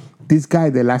 this guy,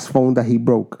 the last phone that he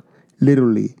broke,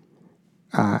 literally,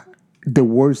 the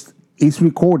worst. It's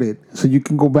recorded, so you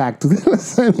can go back to the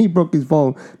last time he broke his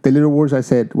phone. The little words I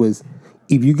said was,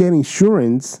 if you get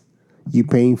insurance, you're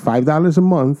paying $5 a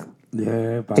month,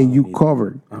 Yeah, but and you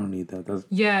covered. I don't need that. That's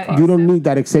Yeah. You don't need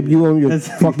that except you own your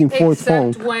fucking fourth phone.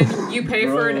 Except when you pay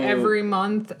for it every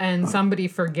month and somebody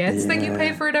forgets that you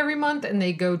pay for it every month and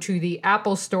they go to the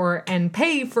Apple store and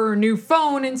pay for a new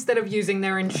phone instead of using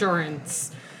their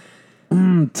insurance.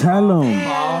 tell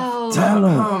him. Tell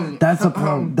him. That's a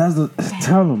problem.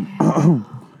 Tell him.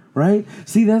 Right?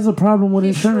 See, that's a problem with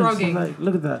He's insurance. shrugging. Like,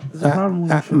 look at that. There's a problem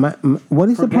with insurance. What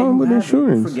is the Forget problem you with have it.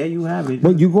 insurance? Forget you have it.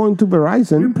 But you go into You're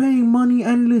Verizon. paying money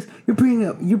endless. You're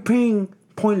paying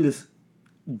pointless.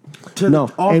 To No,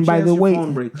 the off and by chance the your way,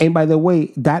 phone breaks.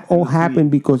 that all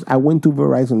happened because I went to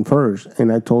Verizon first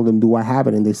and I told them, "Do I have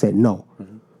it?" And they said no.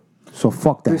 So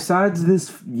fuck that. Besides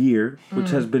this year, which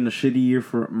has been a shitty year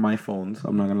for my phones,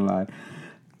 I'm not gonna lie.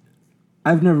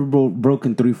 I've never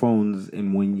broken 3 phones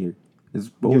in 1 year. It's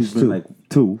always Just been 2. like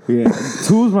 2. Yeah,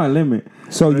 2 is my limit.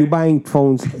 So you buying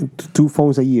phones, 2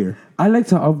 phones a year? I like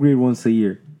to upgrade once a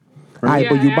year. Right,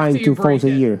 but you after buying you 2 phones a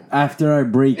break it. year. After I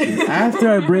break it. After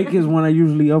I break is when I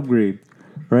usually upgrade.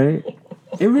 Right?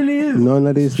 It really is. None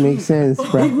of this makes sense,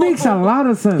 bro. It makes a lot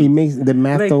of sense. It makes the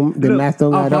math Like, don't look, add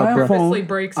I'll up, buy a bro. phone. Purposely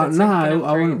breaks it so Nah, you can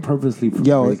I wouldn't upgrade. purposely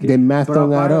Yo, break it. the math But I'll don't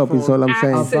buy add a up. Is phone. all I'm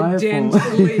saying. I'll buy a phone.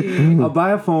 Accidentally. I'll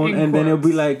buy a phone In and then it'll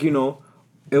be quotes. like,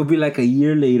 it'll be like a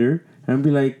year later. And I'll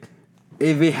be like,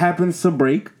 if it happens to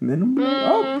break, then I'll be like,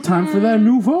 oh, time for that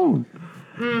new phone.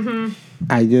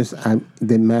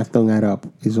 The math don't add up.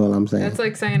 Is all I'm saying. That's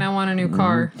like saying I want a new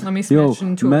car. Let me Yo, smash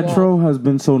into a Metro wall. has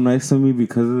been so nice to me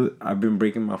because I've been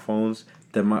breaking my phones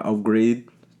that my upgrade,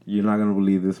 you're not going to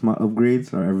believe this, my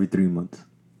upgrades are every 3 months.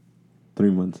 3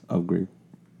 months upgrade.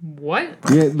 What?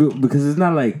 Yeah, because it's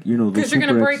not like, the Because you're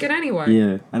gonna Super break X. it anyway.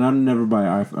 Yeah, and I'll never buy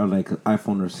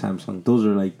iPhone or Samsung. Those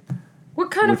are like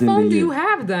What kind of within phone the do year. you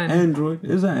have then? Android.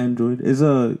 It's an Android. It's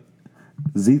a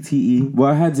ZTE.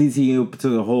 Well, I had ZTE up to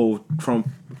the whole Trump.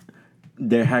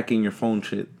 They're hacking your phone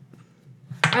shit.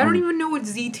 I don't even know what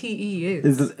ZTE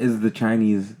is. Is the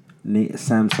Chinese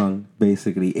Samsung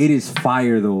basically? It is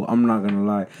fire though. I'm not gonna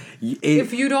lie.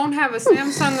 If you don't have a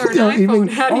Samsung or an Yo, iPhone, even-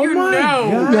 how do you my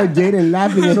know? God. Yeah, Jaden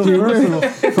laughing at So you.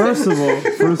 first of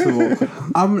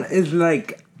all, it's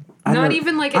like Not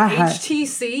even like an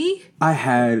HTC? I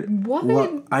had What?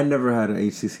 Well, I never had an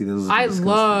HTC. That was I disgusting.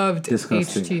 loved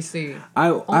Disgusting. HTC.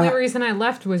 Only Only reason I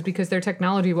left was because their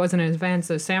technology wasn't as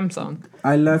advanced as Samsung.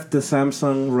 I left the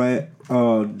Samsung right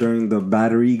during the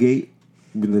battery gate.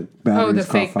 When the batteries the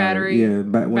fake caught fire. battery. Yeah,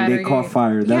 when they caught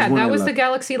fire. That's when that I was the left.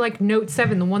 Galaxy Note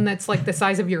 7, the one that's like the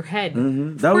size of your head.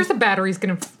 Mm-hmm. Of course the battery's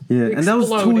gonna explode. and that was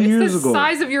 2 years It's the ago.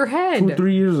 size of your head.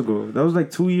 2-3 years ago. That was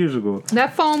like 2 years ago,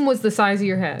 That phone was the size of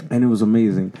your head. and it was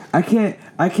amazing. I can't.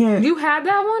 You had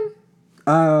that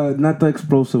one? Not the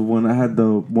explosive one. I had the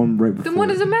one right before. Then what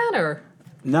does it matter?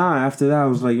 Nah, after that, I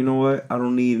was like, you know what? I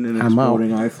don't need an I'm out. exploding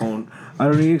iPhone. I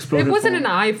don't need exploding. It wasn't phone.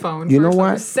 an iPhone. You know first, what?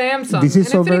 It was Samsung. This is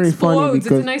and so if it very funny explodes,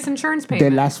 because it's a nice insurance The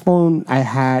payment. last phone I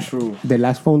had, True. the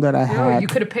last phone that I Oh, had you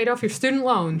could have paid off your student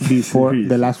loans. before, Serious.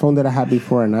 the last phone that I had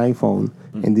before an iPhone,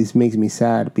 and this makes me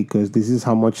sad because this is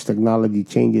how much technology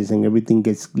changes and everything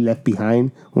gets left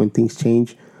behind when things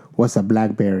change. Was a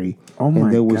BlackBerry, Oh my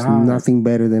and there was God. nothing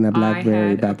better than a I BlackBerry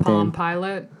had a back Palm then.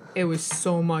 Pilot. It was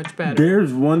so much better.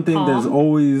 There's one thing that's Palm?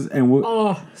 always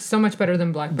Oh, so much better than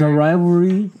the BlackBerry.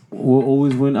 rivalry will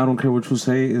always win. I don't care what you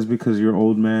say. Is because you're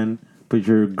old man, but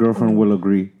your girlfriend will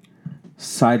agree.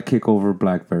 Sidekick over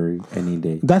BlackBerry any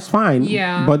day. That's fine.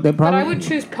 Yeah, but the problem. I would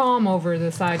choose Palm over the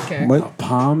Sidekick. But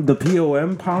Palm, the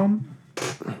POM Palm.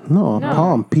 no,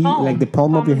 Palm, like the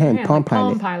palm of your hand, yeah, Palm like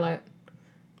Palm Pilot. Pilot.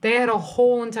 They had a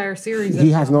whole entire series. He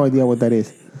of has them. no idea what that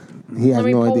is. He has Let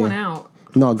me no pull idea. one out.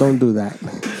 No, don't do that.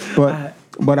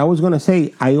 But I was gonna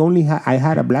say I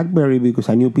had a BlackBerry because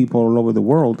I knew people all over the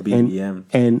world. BBM.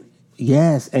 And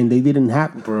yes, and they didn't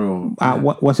have Bro.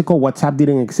 what's it called? WhatsApp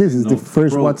didn't exist. It's the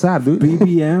first Bro, WhatsApp, dude.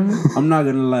 BBM. I'm not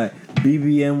gonna lie.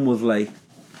 BBM was like,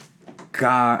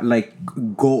 God, like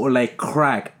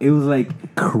crack. It was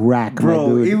like, Crack, bro.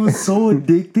 my dude. It was so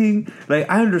addicting. Like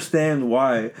I understand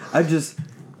why.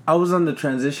 I was on the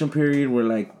transition period where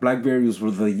like Blackberries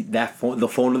were the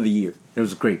phone of the year. It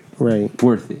was great, Right.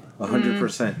 worth it,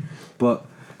 100%. But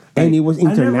And it was I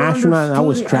never international, and I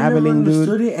was understood it. traveling, I never dude.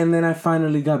 understood it, and then I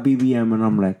finally got BBM, and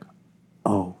I'm like,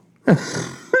 oh,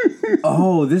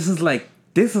 oh, this is like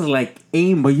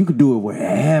AIM, but you could do it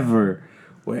wherever,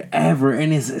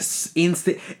 and it's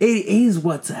instant. It is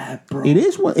WhatsApp, bro. It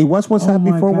was WhatsApp Oh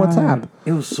my before God. WhatsApp.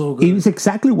 It was so good. It is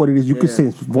exactly what it is. You could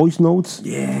send voice notes,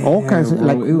 all kinds of bro,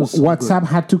 like it was so WhatsApp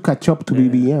had to catch up to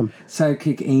BBM.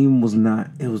 Sidekick AIM was not.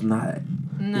 It was not.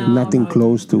 Nothing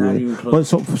close to Not it. even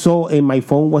close. But so and my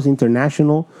phone was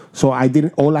international, so I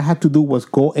didn't. All I had to do was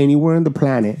go anywhere on the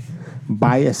planet,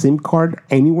 buy a SIM card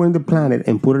anywhere on the planet,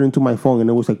 and put it into my phone, and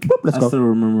it was like, boop, let's I go. still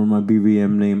remember my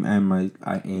BBM name and my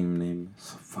AIM name.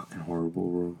 It's fucking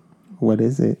horrible, bro. What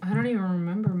is it? I don't even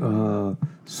remember. Mine.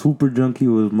 Super Junkie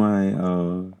was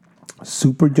my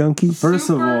Super Junkie. first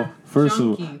of all,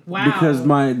 Junkie. Wow. because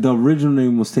the original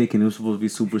name was taken. It was supposed to be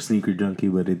Super Sneaker Junkie,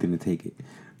 but they didn't take it.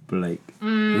 But like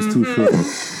it was too short.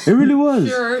 It really was.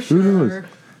 Sure, It really was. sure.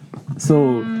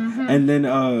 So and then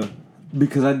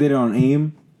because I did it on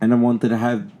AIM and I wanted to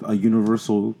have a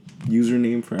universal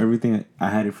username for everything, I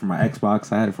had it for my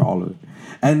Xbox, I had it for all of it.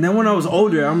 And then when I was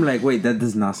older, I'm like, wait, that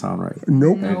does not sound right.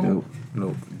 Nope. No.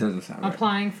 Nope, doesn't sound right.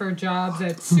 Applying for jobs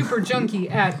at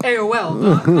superjunkie at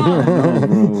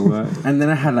AOL.com. Bro, and then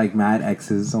I had like mad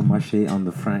X's on my shit on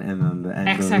the front and on the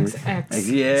end. XXX.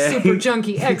 Yeah.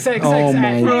 Superjunkie XXX Oh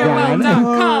my at God.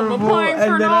 AOL.com. Applying And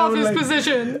for an then I was office like-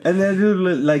 position. And then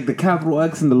dude, like the capital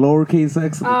X and the lowercase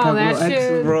X and the Oh, capital that X,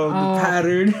 shit. bro, Oh. the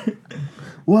pattern.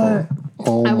 What?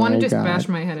 Oh I want my to just God. bash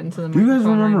my head into the Do you guys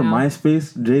microphone remember right now.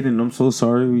 MySpace? Jaden, I'm so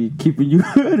sorry we keeping you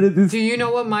out of this. Do you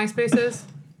know what MySpace is?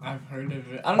 I've heard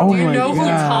of it. I Oh don't Do you my know who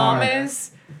God. Tom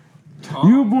is? Tom.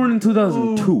 You were born in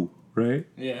 2002, right?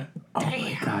 Yeah. Oh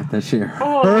my God, that shit hurt.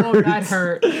 Oh, that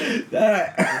hurt.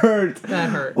 That hurt. That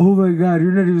hurt. Oh my God,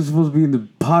 you're not even supposed to be in the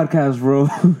podcast, bro.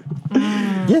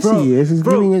 Yes, Bro, he is. He's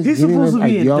giving us. he's giving supposed us to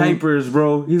be a in young, diapers,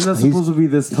 bro. He's not supposed to be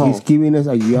this tall. He's giving us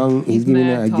a young. He's giving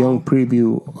mad us a tall. young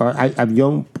preview or a young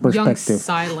Young perspective.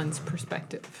 silence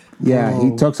perspective. Yeah,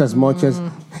 he talks as much as.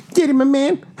 Get him, my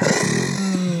man.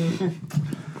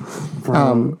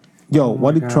 Yo,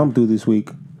 what did God. Trump do this week?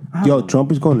 Yo,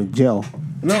 Trump is going to jail.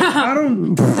 No, I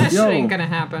don't. That yo, shit ain't gonna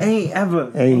happen. Ain't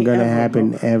ever. Ain't gonna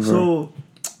happen bro. ever. So,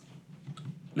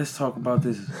 let's talk about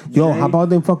this. Yo, Jay, how about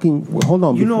them fucking? Hold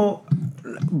on. You know,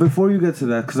 before you get to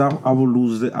that, because I will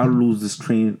lose it. I'll lose this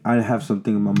train. I have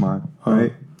something in my mind,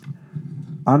 right?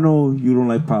 I know you don't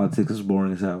like politics. It's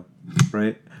boring as hell,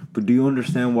 right? But do you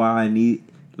understand why I need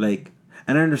like?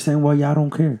 And I understand why y'all don't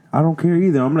care. I don't care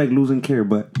either. I'm like losing care,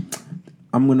 but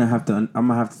I'm gonna have to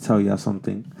tell y'all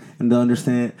something, and to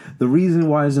understand the reason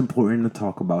why it's important to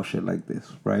talk about shit like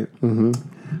this, right? Mm-hmm.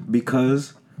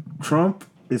 Because Trump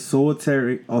is so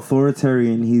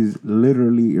authoritarian. He's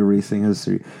literally erasing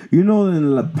history. You know,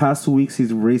 in the past 2 weeks,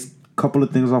 he's erased a couple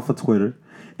of things off of Twitter,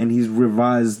 and he's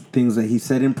revised things that he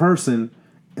said in person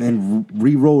and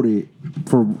rewrote it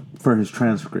for his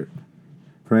transcript,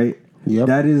 right? Yep.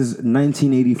 That is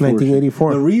 1984.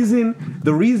 1984.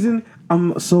 The reason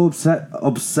I'm so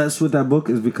obsessed with that book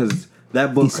is because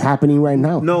that book it's happening right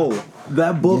now. No,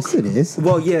 that book. Yes, it is.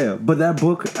 Well, yeah, but that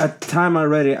book at the time I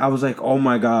read it, I was like, oh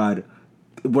my God,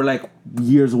 we're like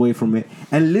years away from it.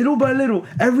 And little by little,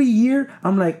 every year,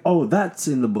 I'm like, oh, that's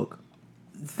in the book.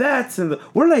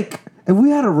 We're like, if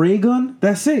we had a ray gun,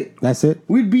 that's it. That's it.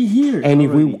 We'd be here. And if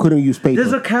we already. couldn't use paper,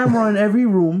 There's a camera in every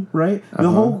room, right? The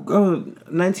whole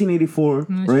 1984,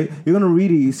 right? You're gonna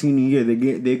read it. You see New Year. They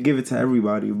give it to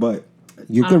everybody, but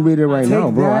you can read it right take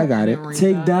now, bro. that- I got it. Read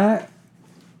take that.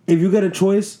 If you get a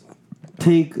choice,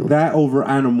 take that over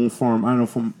Animal Farm. Animal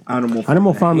Farm.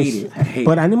 Animal Farm I is, hate it. I hate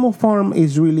but it. Animal Farm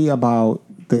is really about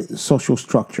the social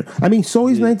structure. I mean, so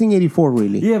is 1984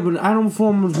 really. Yeah, but Animal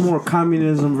Farm was more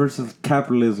communism versus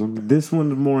capitalism. This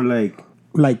one's more like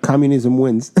Like communism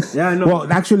wins. Yeah, I know.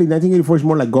 Well, actually, 1984 is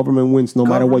more like government wins, no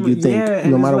matter what you think. Yeah,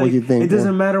 and no it's matter what like, you think. it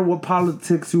doesn't matter what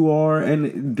politics you are,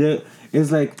 and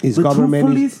it's like It's the government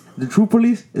true is- police. The true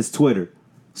police is Twitter.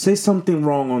 Say something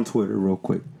wrong on Twitter real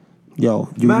quick. Yo,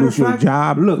 you Matter lose of your fact,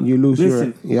 job. Look, you lose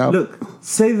listen, your. Yep. Look,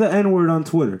 say the N word on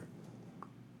Twitter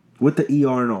with the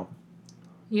ER and all.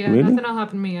 Yeah, Really? nothing will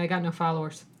happen to me. I got no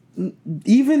followers.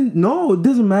 Even no, it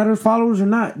doesn't matter followers or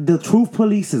not. The truth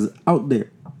police is out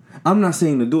there. I'm not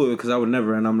saying to do it because I would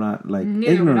never, and I'm not like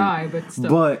Neither ignorant. would I, but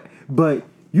still. But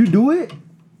you do it,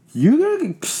 you're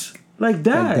gonna get like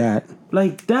that,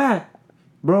 like that,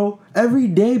 bro. Every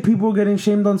day people are getting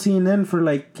shamed on CNN for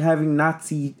like having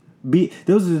Nazi.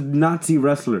 There was a Nazi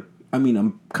wrestler. I mean,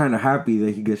 I'm kind of happy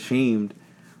that he gets shamed.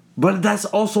 But that's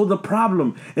also the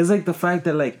problem. It's like the fact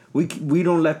that like we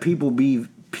don't let people be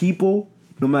people,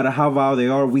 no matter how vile they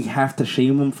are. We have to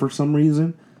shame them for some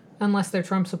reason. Unless they're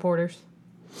Trump supporters.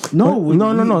 No. But Those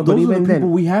are even the people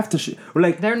then, we have to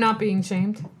like. They're not being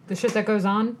shamed. The shit that goes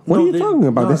on. what no, are you talking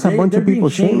about? There's a bunch they're of people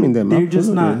being shamed. shaming them. They're just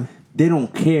Absolutely. not. They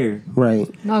don't care. Right.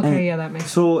 Okay, And yeah, that makes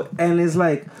sense. so, and it's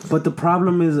like, but the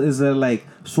problem is that like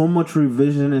so much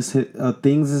revisionist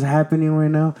things is happening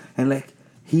right now, and like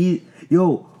he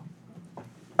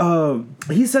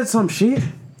said some shit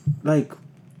like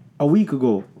a week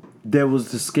ago. That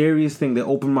was the scariest thing that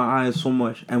opened my eyes so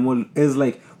much, and when it's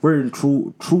like we're in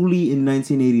truly in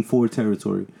 1984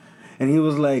 territory, and he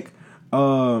was like,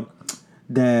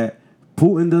 that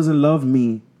Putin doesn't love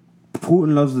me.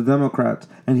 Putin loves the Democrats,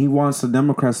 and he wants the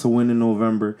Democrats to win in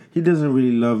November. He doesn't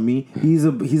really love me. He's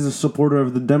a supporter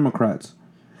of the Democrats,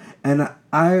 and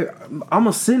I'm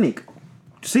a cynic.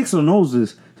 Sixo knows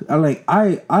this.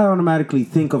 I automatically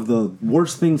think of the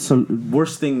worst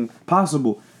thing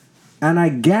possible, and I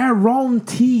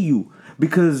guarantee you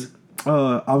because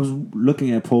I was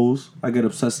looking at polls. I get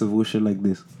obsessive with shit like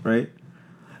this, right?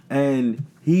 And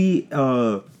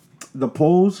the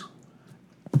polls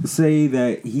say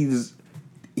that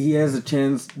he has a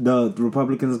chance. The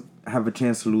Republicans have a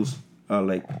chance to lose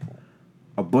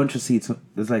a bunch of seats.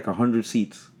 There's like 100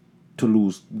 seats to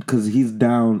lose because he's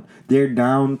down. They're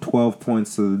down 12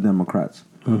 points to the Democrats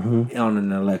on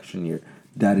an election year.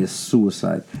 That is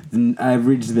suicide. The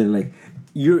average that like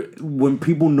when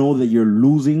people know that you're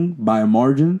losing by a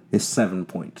margin is 7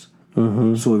 points.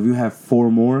 So if you have 4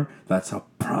 more, that's a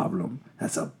problem.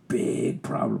 That's a big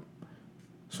problem.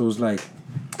 So it's like,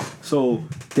 so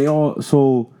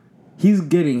he's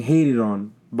getting hated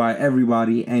on by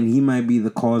everybody, and he might be the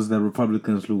cause that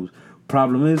Republicans lose.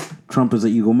 Problem is, Trump is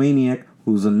an egomaniac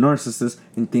who's a narcissist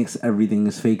and thinks everything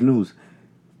is fake news.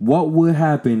 What would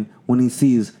happen when he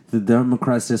sees the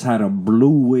Democrats just had a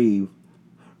blue wave,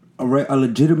 a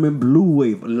legitimate blue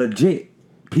wave, legit?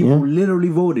 People literally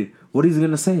voted. What he's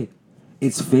gonna say?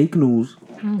 It's fake news.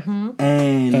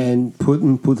 And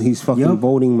put his fucking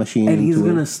voting machine and into he's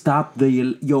gonna stop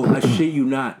the I shit you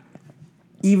not.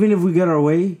 Even if we get our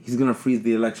way, he's gonna freeze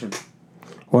the election.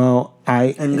 Well,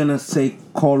 and gonna say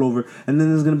call over, and then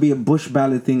there's gonna be a Bush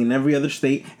ballot thing in every other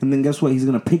state, and then guess what? He's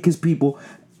gonna pick his people.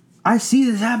 I see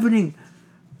this happening.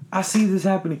 And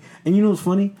you know what's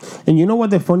funny? And you know what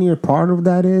the funnier part of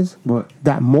that is? What?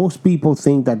 That most people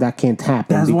think that can't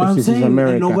happen. That's why I'm saying.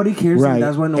 America. And nobody cares. Right. And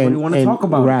that's why nobody want to talk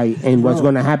about it. Right. And what's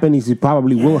going to happen is it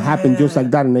probably will happen just like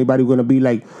that. And everybody going to be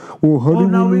like, well, how do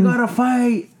now we got to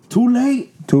fight. Too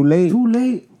late.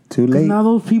 Now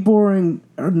those people are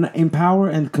in power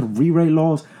and could rewrite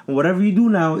laws. And whatever you do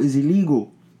now is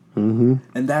illegal. And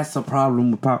that's the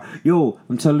problem with power. Yo,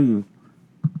 I'm telling you.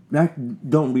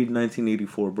 Don't read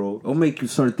 1984, bro. It'll make you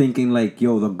start thinking like,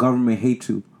 yo, the government hates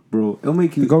you, bro. It'll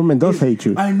make you. The government does hate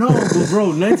you. I know, but bro,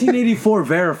 1984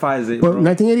 verifies it. But bro.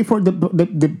 1984,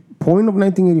 the point of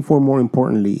 1984, more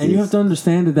importantly, and you have to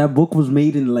understand that book was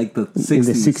made in like the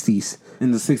 60s.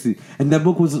 In the 60s, and that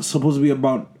book was supposed to be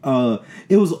about.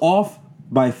 It was off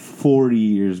by 40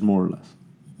 years, more or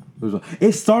less.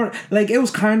 It started like it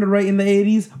was kind of right in the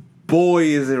 80s. Boy,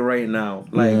 is it right now!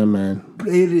 Like, yeah, man,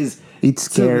 it is. It's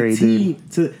scary, dude.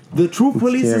 The True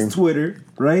Police is Twitter,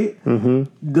 right? In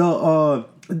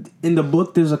the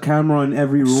book, there's a camera in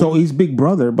every room. So he's Big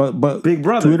Brother, but Big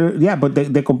Brother, Twitter, yeah, but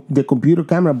the computer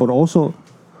camera, but also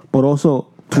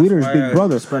Twitter's Big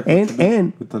Brother,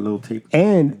 and with the little tape,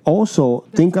 and also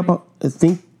think what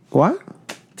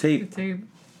tape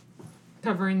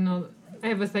covering the. I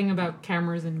have a thing about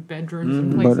cameras in bedrooms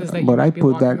and places that you but might be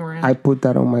walking around. I put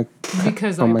that on my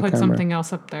because on I my put camera. something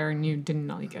else up there and you didn't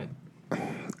like it.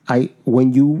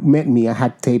 When you met me, I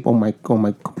had tape on my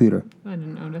computer. I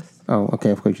didn't notice. Oh,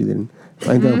 okay. Of course you didn't.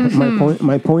 And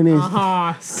my point is.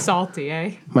 Salty,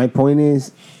 eh? My point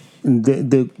is,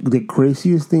 the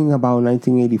craziest thing about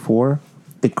 1984,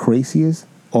 the craziest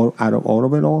out of all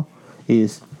of it all,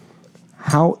 is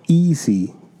how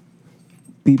easy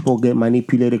people get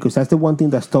manipulated. Because that's the one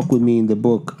thing that stuck with me in the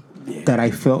book. That I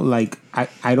felt like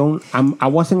I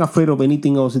wasn't afraid of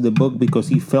anything else in the book because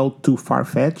he felt too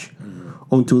far-fetched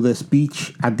until the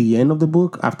speech at the end of the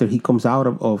book after he comes out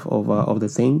of the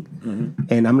thing.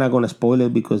 And I'm not going to spoil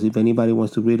it because if anybody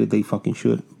wants to read it, they fucking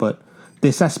should. But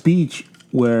there's a speech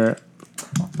where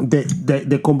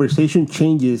the conversation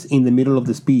changes in the middle of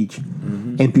the speech,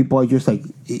 and people are just like,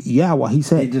 yeah, what he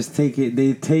said.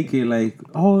 They take it like,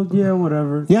 oh yeah,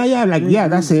 whatever. Yeah,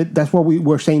 that's it. That's what we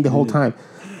were saying the whole time.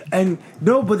 And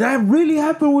no, but that really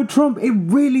happened with Trump. It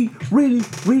really, really,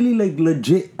 really like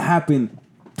legit happened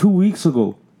 2 weeks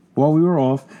ago while we were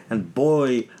off. And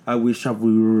boy, I wish we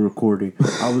were recording.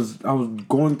 I was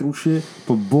going through shit,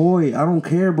 but boy, I don't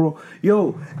care, bro.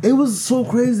 Yo, it was so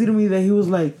crazy to me that he was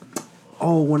like,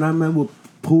 oh, when I met with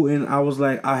Putin, I was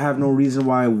like, I have no reason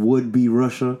why it would be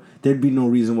Russia. There'd be no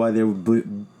reason why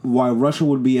why Russia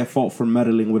would be at fault for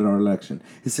meddling with our election.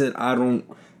 He said, I don't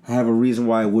have a reason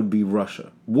why it would be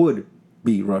Russia.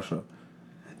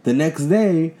 The next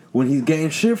day, when he's getting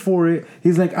shit for it,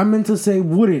 he's like, I meant to say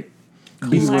wouldn't.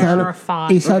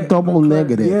 It's a double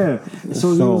negative. Yeah.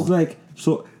 So he was like,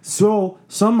 so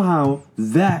somehow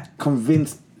that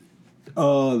convinced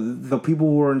the people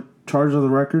who were in charge of the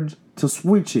records to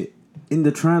switch it in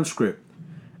the transcript.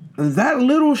 And that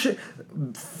little shit,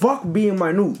 fuck being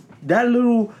minute. That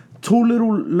little 2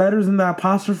 little letters in the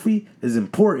apostrophe is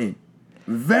important.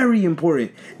 Very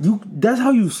important. That's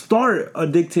how you start a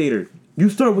dictator. You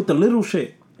start with the little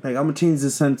shit. Like, I'm gonna change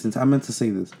this sentence. I meant to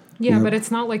say this. Yeah, but it's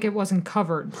not like it wasn't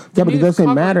covered. Yeah, but it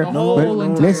doesn't matter.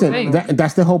 Listen, thing.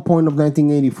 That's the whole point of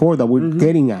 1984 that we're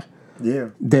getting at. Yeah.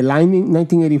 The line in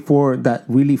 1984 that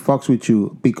really fucks with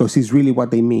you because it's really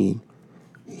what they mean.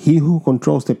 He who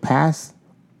controls the past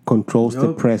controls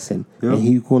the present. And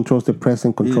he who controls the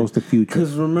present controls the future.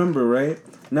 Because remember, right?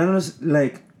 None of us,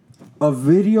 like, a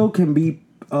video can be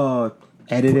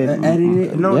edited.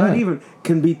 No, not even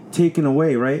can be taken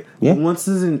away, right? Yeah. Once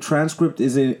it's in transcript,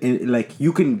 is in like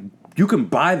you can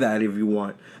buy that if you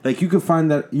want. Like you can find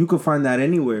that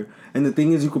anywhere. And the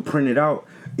thing is, you could print it out.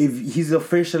 If he's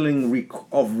officially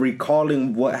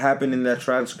recalling what happened in that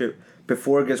transcript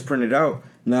before it gets printed out,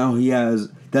 now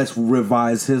that's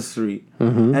revised history,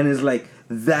 and it's like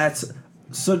that's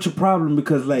such a problem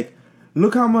because like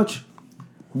look how much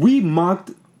we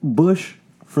mocked Bush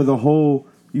for the whole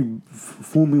 "you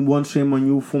fool me once, shame on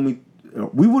you, fool me."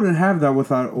 We wouldn't have that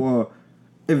without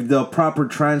if the proper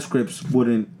transcripts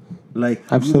wouldn't like.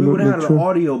 Absolutely we would have true. the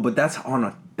audio, but that's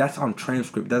on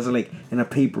transcript. That's like in a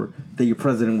paper that your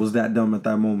president was that dumb at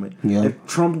that moment. Yeah. If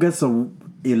Trump gets to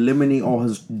eliminate all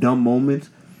his dumb moments,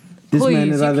 this man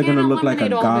is either going to look like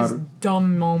a all god. his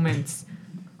dumb moments.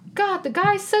 God, the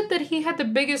guy said that he had the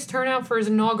biggest turnout for his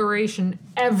inauguration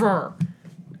ever.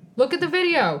 Look at the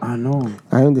video. I know.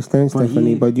 I understand,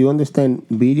 Stephanie, but you understand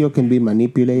video can be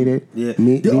manipulated. Yeah.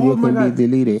 Video can be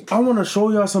deleted. I want to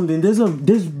show y'all something. There's a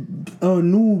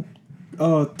new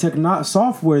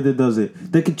software that does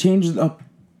it. They could change what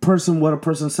a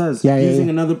person says using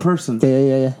another person.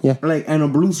 Yeah. Like and a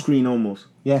blue screen almost.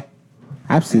 Yeah.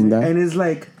 I've seen that. And it's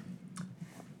like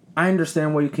I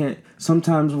understand why you can't.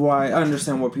 Sometimes I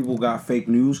understand why people got fake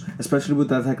news, especially with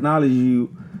that technology.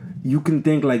 You can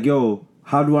think like, yo,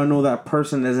 how do I know that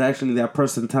person is actually that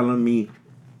person telling me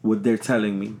what they're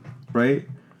telling me, right?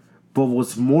 But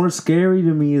what's more scary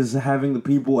to me is having the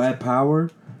people at power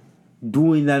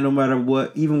doing that no matter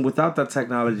what, even without that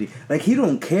technology. Like he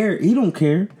don't care. He don't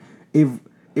care if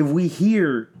we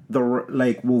hear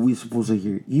what we supposed to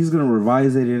hear. He's gonna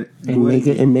revise it and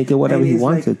make it whatever he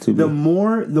wants it to be. The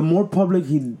more public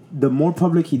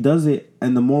he does it,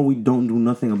 and the more we don't do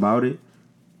nothing about it,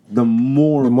 the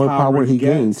more power he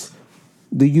gains.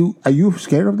 Are you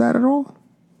scared of that at all?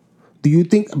 Do you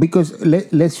think because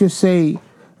let's just say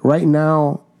right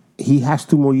now he has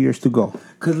 2 more years to go.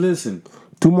 Cause listen,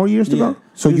 2 more years to go.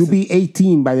 So you'll be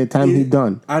 18 by the time he's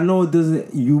done. I know it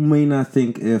doesn't. You may not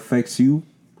think it affects you,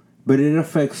 but it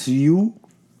affects you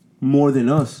more than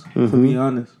us. To be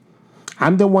honest,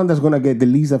 I'm the one that's gonna get the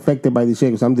least affected by this shit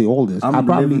because I'm the oldest. I'm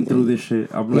living through this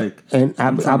shit. I'm like, and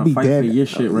I'll be fight dead. For your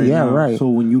shit right yeah, now. right. So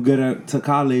when you get to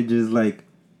college, it's like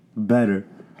better.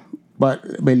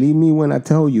 But believe me when I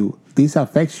tell you, this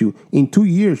affects you. In 2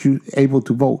 years, you're able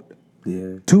to vote.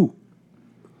 Yeah. 2.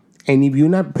 And if you're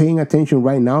not paying attention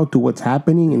right now to what's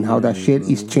happening and how that shit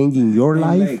is changing your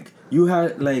life, like you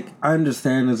had I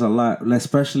understand there's a lot,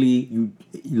 especially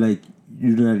you're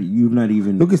not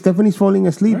even. Look, Stephanie's falling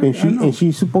asleep, right? and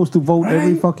she's supposed to vote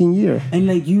every fucking year. And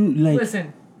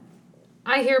listen,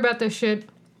 I hear about this shit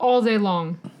all day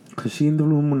long. Cause she in the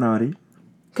Illuminati.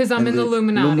 Because I'm in the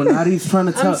Illuminati. Illuminati's trying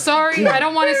to tell. I'm sorry, I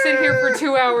don't want to sit here for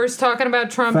 2 hours talking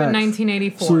about Trump in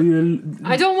 1984. So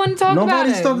I don't want to talk about it.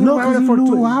 Nobody's talking about it for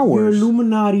 2 hours. Your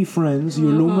Illuminati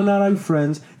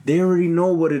friends, they already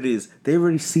know what it is. They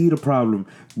already see the problem.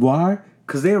 Why?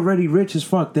 Because they're already rich as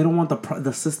fuck. They don't want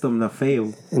the system to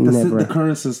fail. The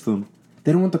current system.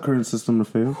 They don't want the current system to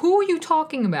fail. Who are you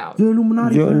talking about? Your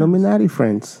Illuminati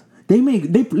friends. They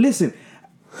listen.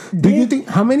 Do you think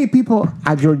how many people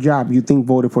at your job you think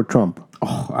voted for Trump?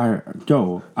 Oh,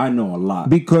 I know a lot.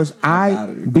 Because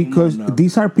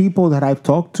these are people that I've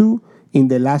talked to in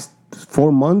the last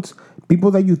 4 months.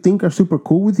 People that you think are super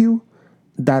cool with you,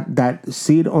 that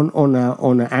sit on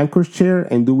an anchor's chair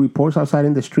and do reports outside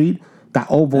in the street. That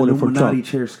all voted for Trump.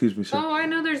 Chair, excuse me, sir. Oh, I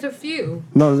know there's a few.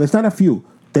 No, there's not a few.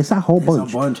 There's a whole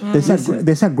bunch.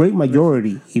 There's a great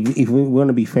majority. If we want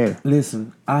to be fair.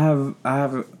 Listen, I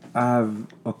have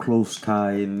a close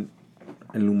tie in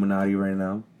Illuminati right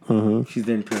now. She's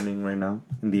interning right now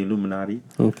in the Illuminati.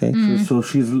 Okay. So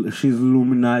she's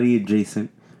Illuminati adjacent.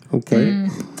 Okay.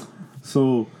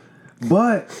 So,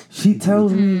 but she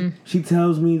tells me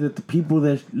that the people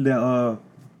that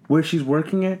where she's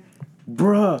working at,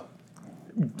 bruh,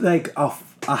 like a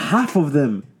half of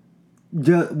them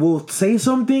just will say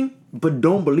something but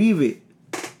don't believe it.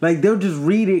 Like they'll just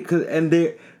read it and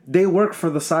they work for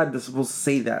the side that's supposed to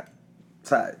say that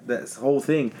whole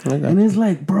thing. Okay. And it's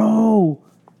like, bro,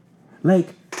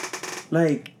 like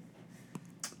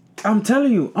I'm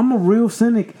telling you, I'm a real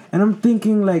cynic, and I'm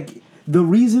thinking like the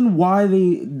reason why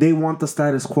they want the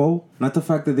status quo, not the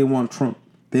fact that they want Trump.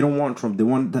 They don't want Trump. They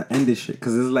want to end this shit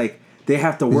because it's like they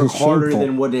have to work harder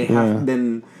than what they have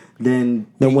than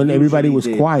when everybody was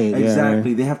quiet.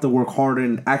 Exactly. Yeah. They have to work harder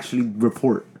and actually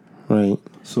report. Right.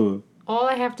 So all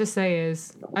I have to say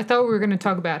is I thought we were going to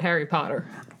talk about Harry Potter.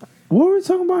 What were we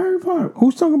talking about Harry Potter?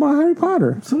 Who's talking about Harry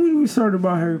Potter? Somebody we started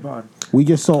about Harry Potter. We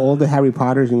just saw all the Harry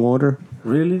Potters in order.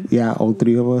 Really? Yeah, all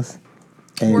 3 of us.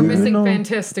 And We're Did you missing know-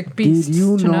 Fantastic Beasts did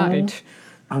you know- tonight.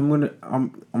 I'm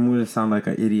gonna sound like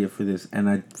an idiot for this, and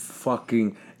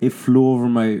it flew over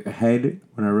my head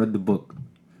when I read the book.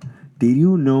 Did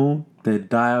you know that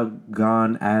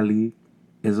Diagon Alley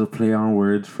is a play on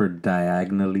words for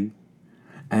diagonally,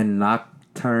 and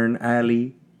Nocturne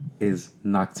Alley is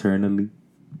nocturnally?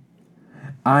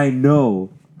 I know.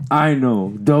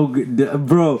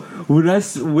 Bro,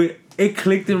 when it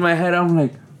clicked in my head, I'm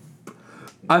like,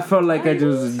 I felt like I just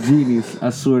was a genius. I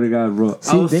swear to God, bro.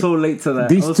 I was so late to that.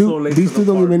 These two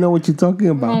don't even know what you're talking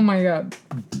about. Oh my god.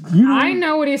 You know, I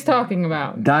know what he's talking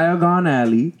about. Diagon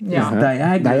Alley Yeah. is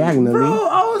diagonally. Diagonally. Bro,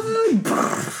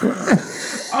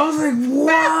 I was like,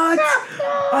 what?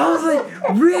 I was like,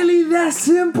 really? That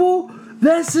simple?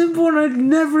 That simple? And that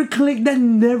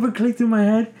never clicked in my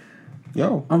head.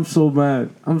 Yo, I'm so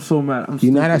mad.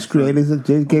 you're not as creative as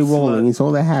J.K. Rowling. It's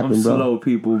all that happened, I'm bro. slow,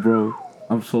 people, bro.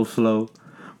 I'm so slow.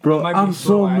 Bro, Might be I'm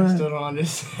slow, so I mad. still don't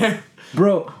understand.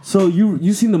 Bro, so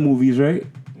you seen the movies, right?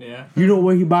 Yeah. You know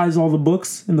where he buys all the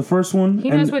books in the first one? He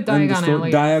knows what the Diagon Alley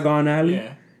is. Diagon Alley?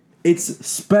 Yeah. It's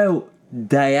spelled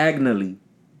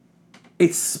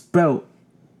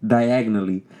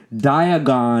diagonally.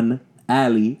 Diagon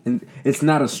Alley. And it's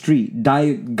not a street.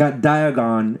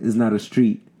 Diagon is not a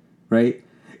street, right?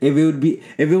 If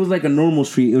it was like a normal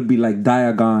street, it would be like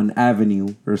Diagon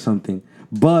Avenue or something.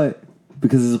 But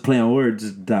because it's a play on words,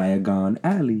 it's Diagon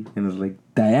Alley. And it's like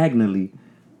diagonally.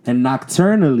 And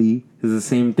nocturnally is the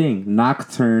same thing.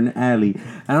 Nocturne Alley.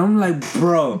 And I'm like,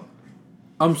 bro,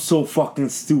 I'm so fucking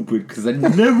stupid because I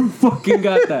never fucking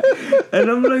got that. And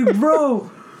I'm like,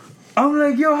 bro,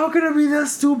 yo, how can I be that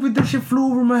stupid? That shit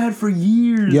flew over my head for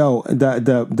years. Yo,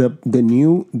 the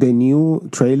new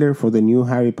trailer for the new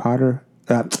Harry Potter,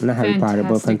 not Harry Potter,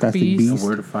 but Fantastic Fantastic Beasts. Beasts,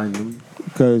 Where to find them?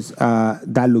 because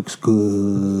that looks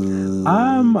good.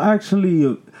 I'm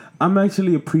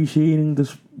actually appreciating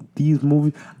these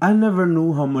movies. I never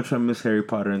knew how much I miss Harry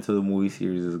Potter until the movie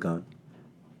series is gone.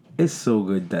 It's so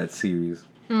good, that series.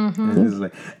 Mm-hmm.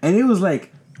 And it was like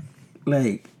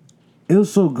it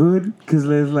was so good because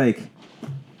there's like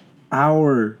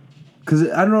because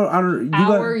I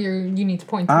don't You need to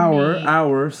point to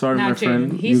me. sorry, Not my Jaden.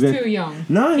 friend. He's too young.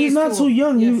 No, he's not so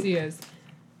young. Yes, he is.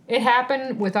 It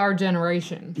happened with our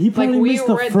generation. He probably missed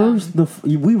the first.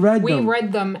 We read them. We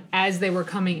read them as they were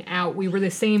coming out. We were the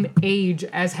same age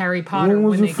as Harry Potter When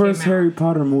was when the they first came out. Harry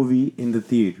Potter movie in the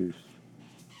theaters?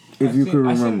 If you could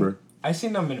remember. I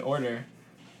seen them in order.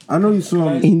 I know you saw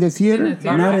them. In the theater? In the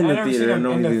theater. Not in I the never theater, seen them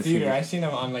no, in he the didn't see theater. them. I seen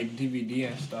them on like DVD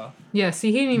and stuff. Yeah,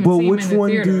 see, he didn't even But see him which in the one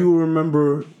theater. do you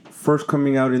remember first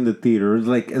coming out in the theater? It's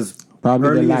like as Probably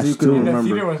the early last as you two. can And the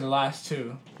remember. theater was the last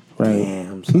two. Right.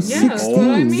 Damn, son. He's Yeah, that's 16.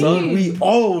 what I mean. Son, we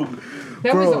old.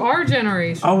 That Bro, was our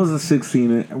generation. I was a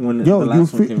 16 when Yo, the you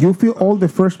last one feel, came. you feel old. The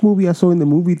first movie I saw in the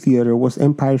movie theater was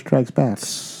Empire Strikes Back.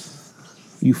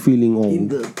 You feeling in old?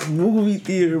 the movie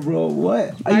theater, bro.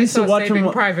 What? I used saw to watch Saving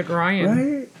them. Private Ryan.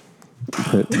 Right?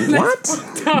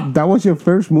 What? That was your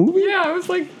first movie? Yeah, I was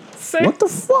like 6. What the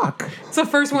fuck? It's the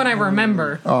first one I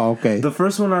remember. Oh, okay. The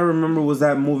first one I remember was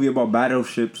that movie about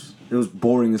battleships. It was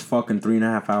boring as fuck in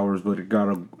 3.5 hours, but it got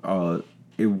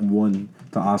it won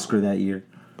the Oscar that year.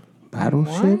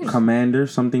 Battleship? Commander,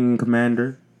 something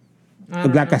Commander.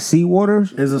 Like a Seawater?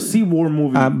 It's a Sea War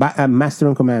movie. Master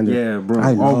and Commander. Yeah, bro.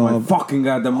 I Oh my love. fucking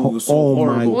god, that movie was so Oh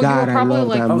my horrible. Well, god, you were I probably love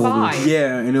like that movie. 5.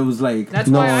 Yeah, and it was like That's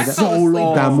No, why I that- fell so asleep.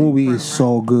 long. That movie is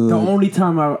so good. the only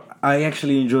time I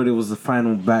actually enjoyed it was the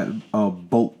final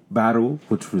boat battle,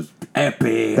 which was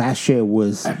epic. That shit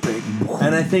was. Epic.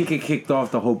 And I think it kicked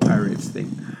off the whole pirates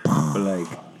thing. But like,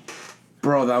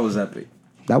 bro, that was epic.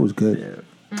 That was good.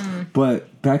 Yeah.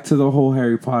 But back to the whole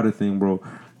Harry Potter thing, bro.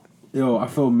 Yo, I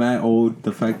felt mad old.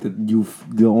 The fact that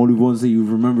the only ones that you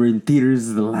remember in theaters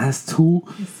is the last two.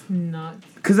 It's nuts.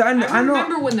 Cause I know.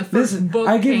 remember when the first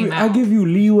book came I out. give you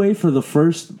leeway for the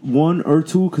first one or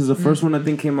two, cause the first one I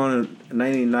think came out in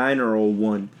 '99 or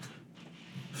 01.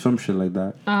 Some shit like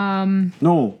that.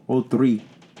 No, 03.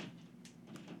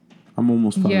 I'm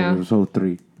almost positive Yeah. it was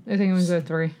 03. I think it was a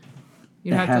 3.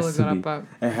 You'd It have to has look to that be. up.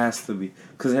 But It has to be,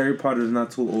 cause Harry Potter is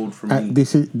not too old for me.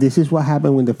 This is what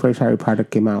happened when the first Harry Potter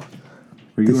came out.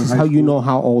 Were you This in is high how you school? know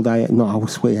how old I am. No, I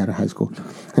was way out of high school.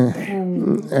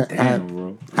 Damn,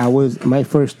 bro. My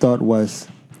first thought was,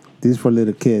 this is for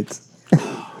little kids.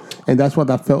 And that's what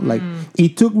I felt like.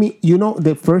 It took me,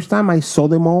 the first time I saw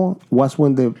them all was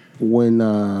when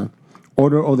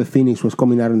Order of the Phoenix was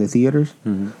coming out in the theaters.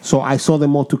 So I saw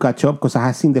them all to catch up because I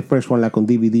had seen the first one like on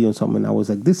DVD or something. I was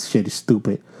like, this shit is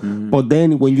stupid. But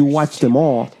then when you watch them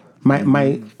all,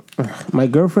 my My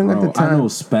girlfriend at the Bro, I time. know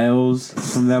spells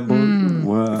from that book.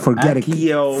 What?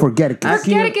 Forgeticus.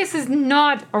 Forgeticus is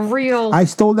not a real. I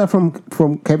stole that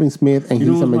from Kevin Smith, and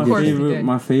You he's know a what's magician.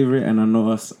 my favorite, and I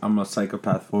know I'm a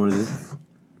psychopath for this.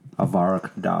 Avara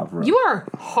Kedavra. You are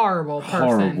a horrible person.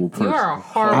 Horrible person. You are a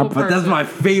horrible person. But that's my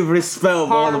favorite spell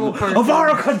of all Horrible of them. person.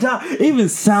 Avara Kedavra. It even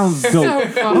sounds dope. So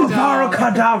fucked Avara up.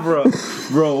 Kedavra.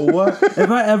 Bro, what?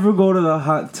 If I ever go to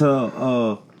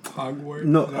Hogwarts.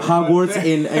 No, Hogwarts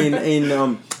in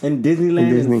Disneyland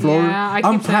Disney. in Florida. Yeah, I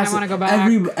keep saying I wanna go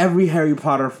back. Every Harry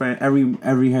Potter fan,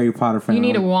 every Harry Potter fan. You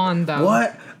need a wand, though.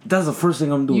 What? That's the first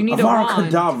thing I'm doing. You need a Avada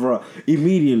wand. Kedavra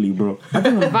immediately, bro. I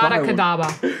think I'm Vada buying one.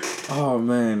 Kedavra. Oh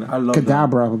man, I love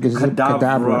Cadabra, because it's Cadabra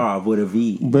cadabra. with a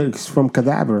V. But it's from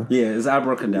cadaver. Yeah, it's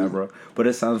abracadabra, but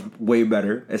it sounds way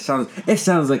better. It sounds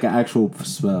like an actual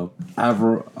spell.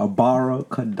 Abara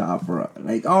Kedavra.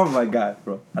 Like, oh my god,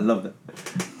 bro, I love that.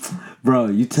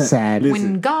 Bro, Sad.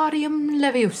 Listen, Wingardium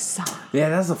Leviosa. yeah,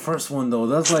 that's the first one though.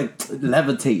 That's like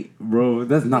levitate, bro.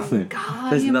 That's nothing.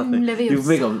 That's Wingardium nothing. You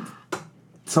Leviosa. make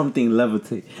something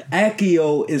levitate.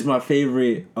 Accio is my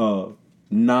favorite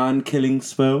non-killing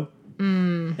spell,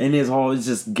 and it's always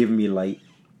just give me light,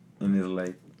 and it's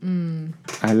like.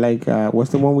 I like,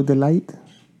 what's the one with the light?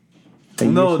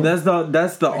 No, that's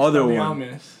the other one.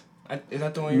 Expelliarmus. Is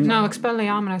that the one you're No, talking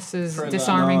Expelliarmus is For the-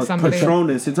 disarming No, somebody.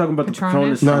 Patronus. You're talking about the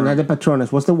Patronus? Patronus. No, not the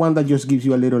Patronus. What's the one that just gives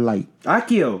you a little light?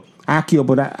 Accio. Accio,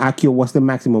 but Accio, what's the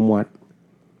maximum one?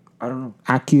 I don't know.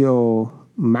 Accio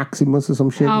Maximus or some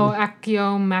shit? Oh,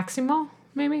 Accio Maximo,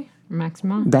 maybe?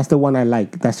 Maximo? That's the one I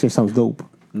like. That shit sounds dope.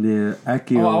 Yeah,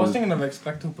 Accio. Oh, I was thinking of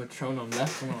Expecto Patronum.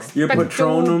 That's the one. Your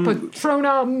Patronum.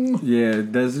 Patronum. Yeah,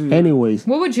 that's. Anyways,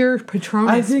 What would your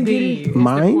Patronus I think be? Is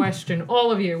Mine? the question. All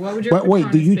of you. What would your wait,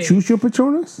 Patronus do you be? choose your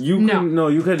Patronus? You No.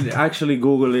 can you could actually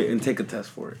Google it and take a test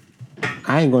for it.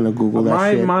 I ain't gonna Google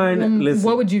that shit. Mine. Listen.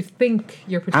 What would you think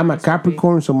your Patronus I'm a would be?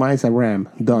 Capricorn, so mine's a Ram.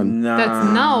 Done.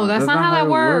 Nah, That's not how that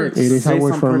works. It is how it Based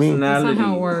works on for me. That's not personality.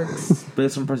 how it works.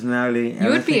 Based on personality. and You I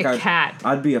would be think a cat.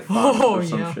 I'd be a fox Oh, or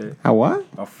some yeah. shit. A what?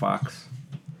 A fox.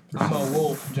 I'm a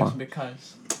wolf just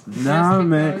because. Nah,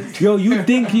 man. because. Yo, you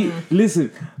think he?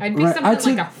 Listen. I'd be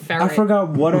something like a ferret. I forgot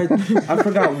I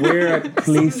forgot where I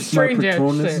placed my strange ass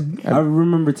Patronus. I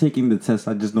remember taking the test.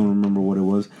 I just don't remember what it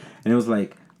was, and it was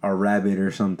like a rabbit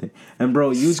or something. And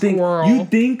bro, Squirrel. you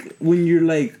think when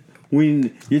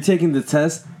you're taking the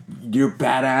test, your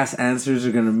badass answers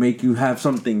are gonna make you have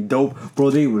something dope, bro.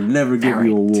 They will never give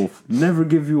you a wolf. Never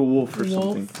give you a wolf or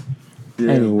something.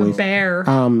 Yeah, Anyways. Bear.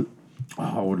 Oh,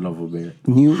 I would love a bear.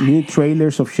 New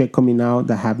trailers of shit coming out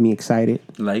that have me excited.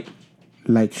 Like,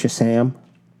 Like Shazam.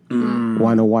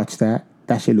 Wanna watch that?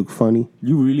 That shit look funny.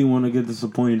 you really want to get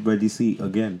disappointed by DC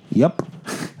again? Yep.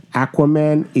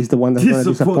 Aquaman is the one that's gonna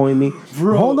disappoint me.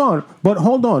 Bro. Hold on.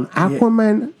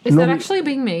 Aquaman. Is that actually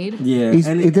being made? Yeah,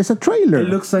 There's a trailer. it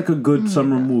looks like a good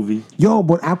summer movie. Yo,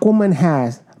 but Aquaman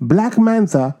has Black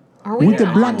Manta Are we with the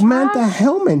on Black track? Manta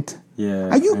helmet. Yeah.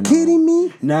 Are you I know. kidding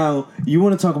me? Now, you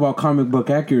want to talk about comic book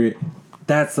accurate?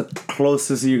 That's the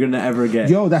closest you're gonna ever get.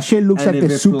 Yo, that shit looks And like if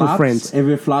the it Super flops, Friends. If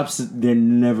it flops, they're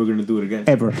never gonna do it again.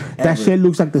 Ever. That shit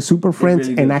looks like the Super Friends,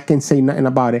 really and does. I can say nothing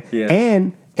about it. Yeah.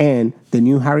 And the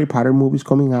new Harry Potter movie's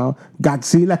coming out.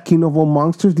 Godzilla, King of All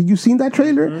Monsters. Did you see that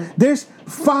trailer? Mm-hmm. There's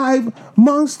 5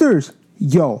 monsters.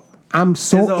 Yo, I'm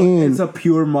so in. It's a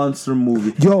pure monster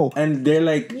movie. Yo. And they're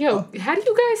like, Yo, how do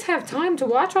you guys have time to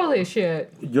watch all this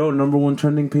shit? yo, #1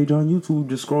 trending page on YouTube.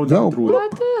 Just scroll down Yo. through it.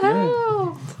 What the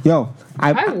hell? Yo,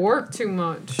 I work too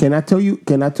much. Can I tell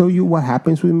you what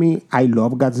happens with me? I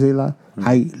love Godzilla.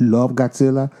 I love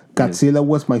Godzilla. Godzilla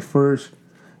was my first.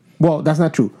 Well, that's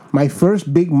not true. My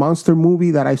first big monster movie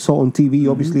that I saw on TV,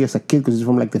 obviously as a kid, because it's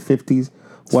from like the 50s,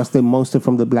 was the monster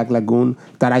from the Black Lagoon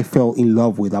that I fell in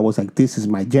love with. I was like, this is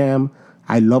my jam.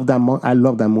 I love that. I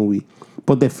love that movie.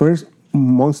 But the first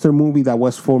monster movie that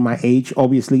was for my age,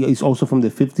 obviously, is also from the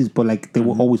 50s, but like they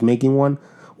were always making one,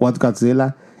 was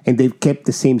Godzilla. And they've kept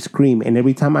the same scream. And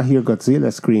every time I hear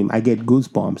Godzilla scream, I get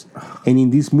goosebumps. And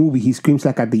in this movie, he screams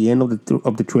like at the end of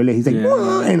the trailer. He's like,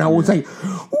 "Wah!" And I was like,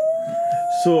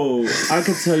 So I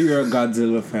could tell you're a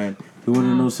Godzilla fan. You want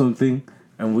to know something?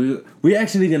 And we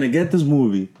actually gonna get this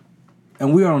movie,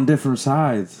 and we are on different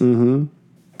sides. Mm-hmm.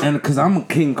 And because I'm a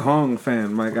King Kong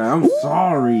fan, my guy, I'm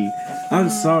sorry.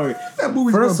 that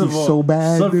movie's gonna be so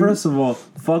bad. So dude. first of all,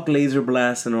 fuck laser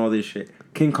blast and all this shit.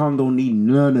 King Kong don't need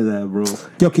none of that, bro.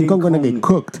 Yo, King Kong gonna get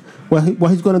cooked.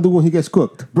 What he's gonna do when he gets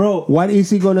cooked? Bro. What is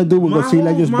he gonna do when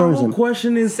Godzilla just burns him?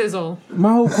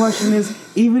 My whole question is,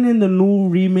 even in the new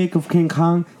remake of King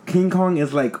Kong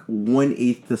is like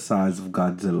 1/8 the size of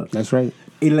Godzilla. That's right.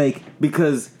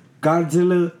 Because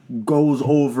Godzilla goes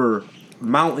over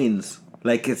mountains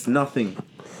like it's nothing.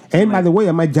 And like, by the way,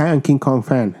 I'm a giant King Kong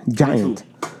fan. Giant.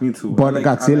 Me too. But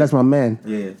Godzilla's my man.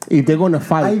 Yeah. If they're gonna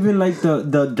fight, I even like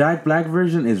the Jack Black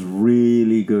version is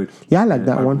really good. Yeah, I like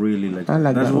that one. I really like. I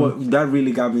like that one. That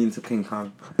really got me into King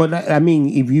Kong. But I mean,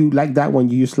 if you like that one,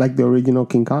 you just like the original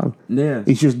King Kong. Yeah.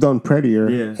 It's just done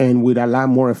prettier and with a lot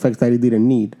more effects that it didn't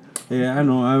need. Yeah, I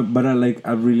know. I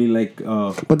really like.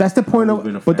 But that's the point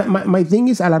of. But my thing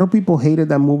is, a lot of people hated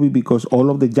that movie because all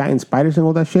of the giant spiders and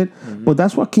all that shit. Mm-hmm. But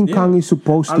that's what King Kong is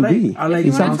supposed to be. I like.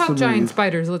 If you want to talk giant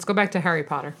spiders, let's go back to Harry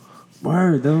Potter.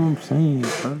 Word, that's what I'm saying,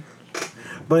 son.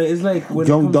 But it's like when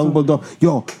young Dumbledore.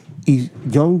 He's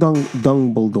young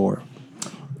Dumbledore.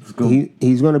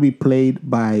 He's gonna be played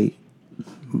by,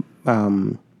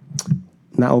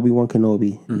 not Obi-Wan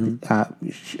Kenobi,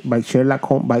 by Sherlock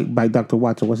Holmes, by Dr.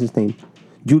 Watson. What's his name?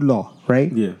 Jude Law,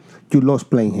 right? Yeah. Jude Law's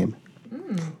playing him.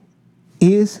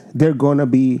 Is there gonna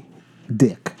be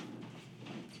Dick?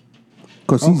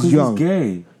 Because he's young. He's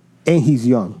gay. And he's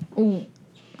young. Ooh.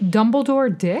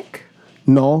 Dumbledore Dick?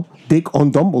 No, Dick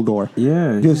on Dumbledore.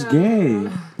 Yeah, he's gay.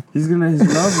 He's gonna his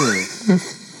lover.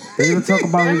 They're gonna talk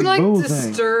about his boo thing. I'm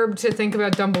disturbed to think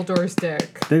about Dumbledore's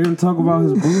dick. They're gonna talk about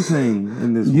his boo thing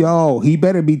in this. Yo, he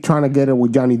better be trying to get it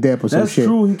with Johnny Depp or some shit. That's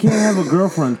true. He can't have a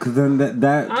girlfriend because then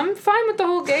that. I'm fine with the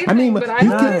whole gay thing, but I don't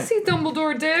want to see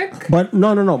Dumbledore dick. But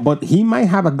no. But he might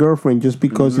have a girlfriend just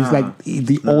because it's like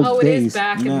the old days. It is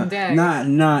back in the day.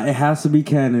 Nah. It has to be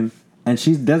canon. And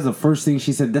that's the first thing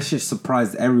she said. That shit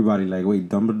surprised everybody. Like, wait,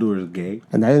 Dumbledore is gay?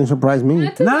 And that didn't surprise me. Nah,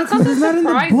 because it's not in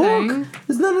the book.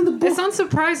 It's not in the book. It's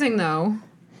unsurprising, though.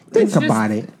 Think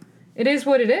about it. It is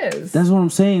what it is. That's what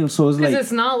I'm saying. So it's like... Because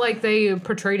it's not like they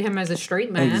portrayed him as a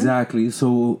straight man. Exactly.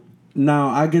 So, now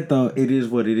I get it is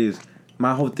what it is.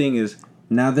 My whole thing is,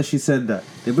 now that she said that,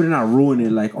 they better not ruin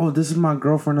it. Like, oh, this is my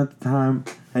girlfriend at the time.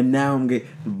 And now I'm gay,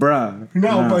 bruh.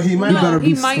 No, but he might. better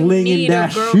be slinging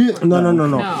that shit.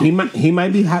 No. He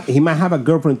might have a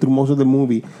girlfriend through most of the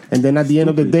movie, and then at the end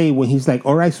of the day, when he's like,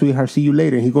 "All right, sweetheart, see you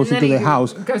later," and he goes into the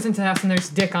house. Goes into the house and there's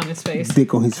dick on his face.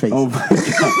 Dick on his face. Oh my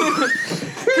god.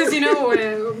 Because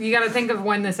you got to think of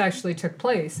when this actually took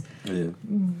place. Yeah.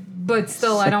 But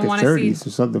still, it's I don't like want to see.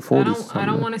 It's like the 40s. I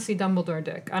don't want to see Dumbledore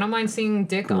dick. I don't mind seeing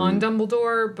dick on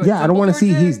Dumbledore, but I don't want to see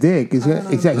his dick. He's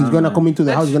gonna come into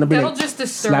the house. He's gonna be that'll like just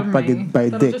disturb slapped by a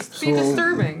that'll dick. Just be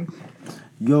disturbing.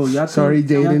 Yo, y'all sorry,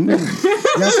 Jaden.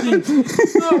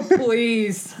 Oh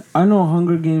please. I know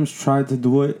Hunger Games tried to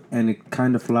do it and it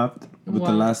kind of flopped with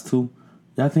the last two.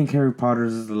 Y'all think Harry Potter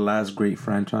is the last great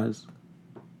franchise?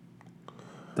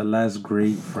 The last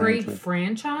great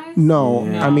franchise? No,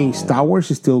 I mean Star Wars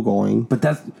is still going. But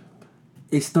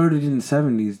it started in the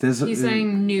 70s. He's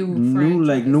saying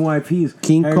new IPs.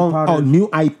 King Kong. Oh, new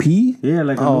IP? Yeah,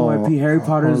 like a new IP. Harry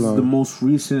Potter is the most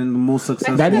recent and the most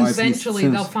successful. That is eventually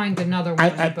they'll find another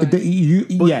one.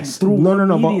 Yes. Through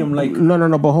medium,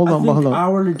 but hold on.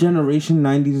 Our generation,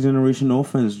 90s generation. No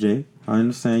offense, Jay. I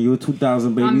understand you're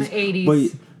 2000 babies. I'm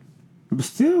 80s. But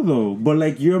still though,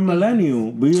 you're a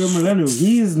millennial.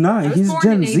 He is not. He's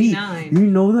Gen Z. You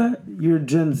know that? You're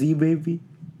Gen Z, baby.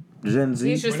 Gen Z.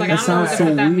 He's just like, I don't know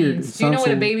what that means. Do you know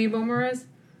what a baby boomer is?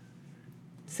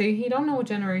 See, he don't know what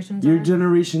generations You're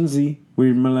Generation Z.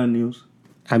 We're millennials.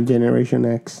 I'm Generation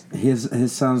X.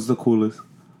 His sounds the coolest.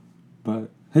 But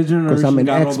his generation because I'm an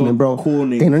got X-Men, all the bro. cool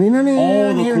names. All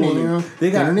the cool names. They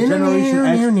got Generation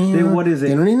X. What is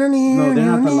it? No, they're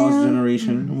not the Lost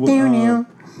Generation.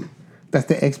 That's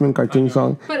the X-Men cartoon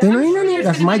song. But sure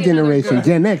that's my generation,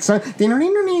 Gen X. Son. He's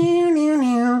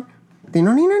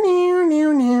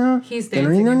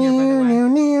dancing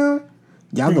in here,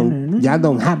 Y'all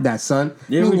don't have that, son.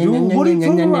 Yeah, we do. What are you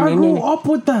talking about? I grew up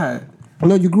with that.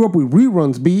 No, you grew up with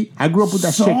reruns, B. I grew up with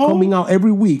that shit coming out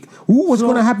every week. Ooh, what's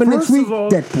gonna happen next week?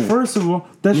 Deadpool. First of all,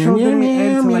 that show didn't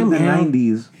end until like the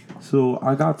 90s. So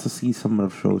I got to see some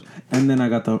of the shows, and then I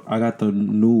got the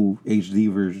new HD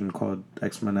version called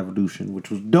X-Men Evolution, which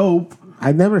was dope.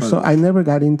 I never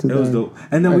got into that. It was dope.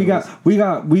 And then we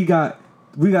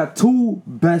got two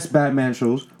best Batman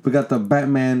shows. We got the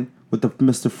Batman with the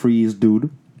Mr. Freeze dude,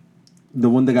 the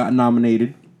one that got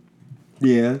nominated.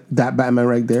 Yeah, that Batman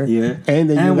right there. Yeah, and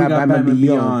then you got Batman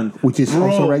Beyond, which is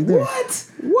also right there.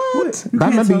 What?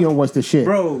 Batman Beyond was the shit,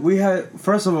 bro. We had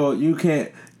first of all, you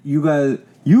can't. You guys.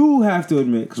 You have to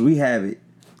admit, because we have it,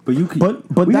 but you can.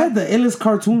 But we had the illest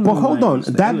cartoon. But hold on,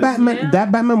 that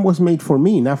Batman was made for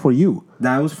me, not for you.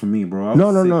 That was for me, bro. No.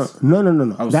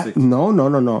 I was 6. No.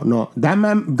 No. That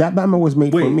Batman was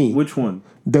made for me. Which one?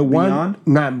 The Beyond? one,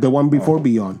 not the one before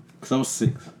Beyond. Because I was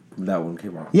 6. that one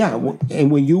came out. Yeah,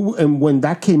 and when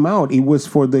that came out, it was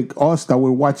for us that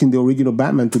were watching the original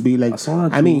Batman to be like.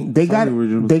 They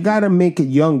gotta make it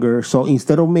younger. So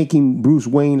instead of making Bruce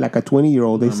Wayne like a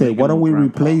 20-year-old, they said, why don't we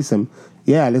replace him?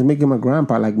 Yeah, let's make him a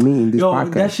grandpa like me in this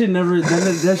podcast. That shit never.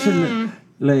 That shouldn't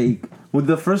like with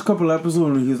the first couple episodes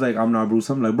when he was like, I'm not Bruce.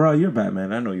 I'm like, bro, you're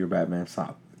Batman. I know you're Batman.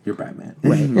 Stop. You're Batman.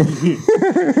 Right.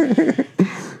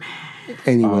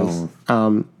 Anyways,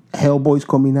 Hellboy's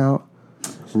coming out.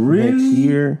 Really? Next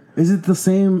year. Is it the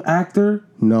same actor?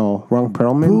 No, Ron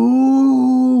Perlman.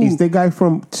 Ooh. He's the guy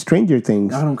from Stranger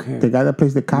Things. I don't care. The guy that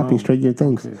plays the cop in Stranger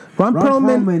Things. Okay. Ron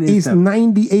Perlman is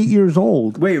 98 years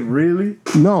old. Wait, really?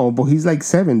 No, but he's like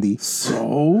 70.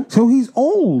 So he's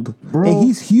old. Bro. And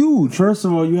he's huge. First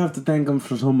of all, you have to thank him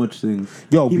for so much things.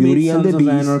 Yo, he Beauty made and the Sons of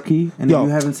Beast. Anarchy, and if you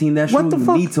haven't seen that show, What the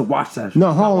fuck? need to watch that show.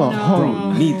 No, hold on.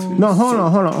 Bro, you need to. No, hold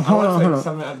on.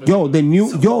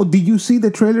 Yo, did you see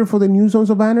the trailer for the new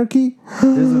Sons of Anarchy?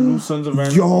 There's a new Sons of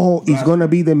Anarchy. Yo, it's gonna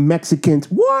be the Mexicans.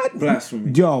 What?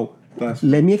 Blasphemy. Yo,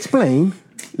 let me explain.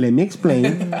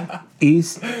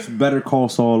 It's Better Call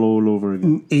Saul all over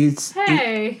again. it's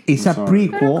Hey. it's a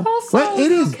prequel. Better Call Saul Well,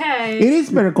 it is is. okay. It is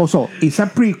Better Call Saul. It's a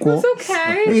prequel. It's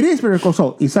okay. It is Better Call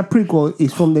Saul. It's a prequel.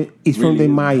 It's from the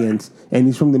Mayans, and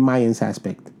it's from the Mayans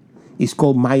aspect. It's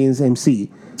called Mayans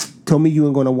MC. Tell me you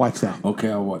ain't gonna watch that.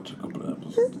 Okay, I'll watch a couple of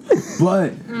episodes.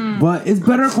 But it's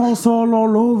Better Call Saul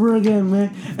all over again,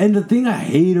 man. And the thing I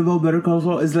hate about Better Call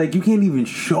Saul is like you can't even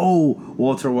show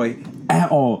Walter White at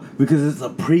all because it's a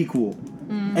prequel.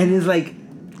 And it's like,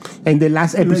 And the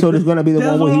last episode is gonna be the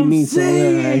one where he meets.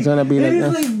 It's gonna be like. And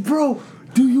it's like, bro,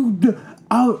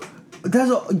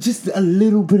 just a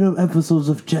little bit of episodes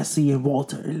of Jesse and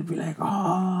Walter. It'll be like,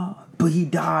 but he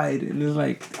died, and it's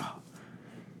like.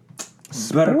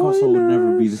 Better Call Saul will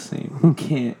never be the same.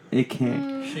 It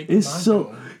can't. It's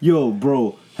so. Yo,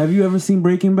 bro, have you ever seen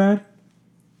Breaking Bad?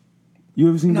 You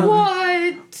ever seen that?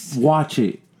 What? Watch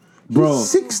it, bro.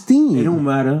 He's 16. It don't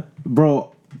matter,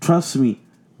 bro. Trust me,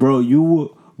 bro.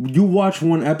 You watch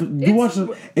one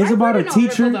episode. It's about a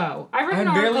teacher. I read an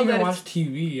I barely article even that watch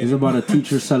TV. It's about a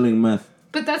teacher selling meth.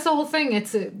 But that's the whole thing.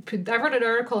 I read an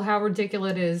article how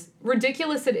ridiculous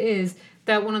it is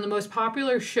that one of the most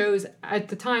popular shows at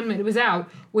the time it was out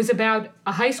was about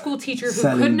a high school teacher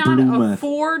who could not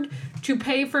afford to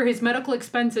pay for his medical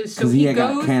expenses. So he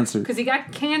got cancer. Because he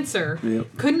got cancer.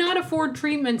 Yep. Could not afford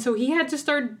treatment, so he had to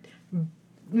start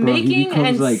making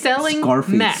and like selling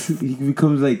Scarface. Meth. He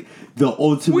becomes like the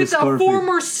ultimate with Scarface. A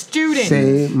former student.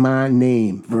 Say my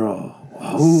name. Bro.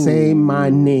 Ooh. Say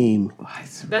my name.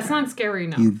 That's not scary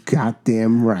enough. You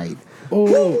goddamn right. Oh,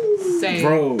 say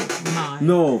bro. Mine.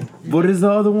 No. What is the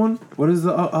other one? What is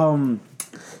the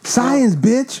Science,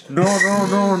 bitch. No.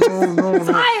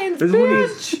 Science,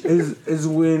 bitch. Is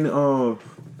when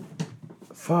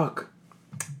fuck.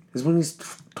 Is when he's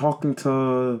talking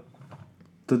to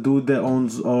the dude that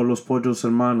owns Los Pollos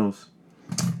Hermanos.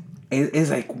 It's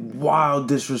like wild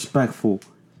disrespectful.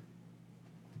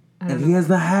 And he has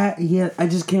the hat. I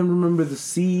just can't remember the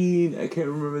scene. I can't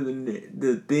remember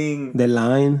the thing. The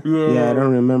line? Yeah, I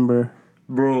don't remember.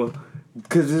 Bro,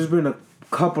 because there's been a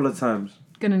couple of times.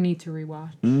 Gonna need to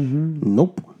rewatch. Mm-hmm.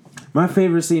 Nope. My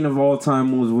favorite scene of all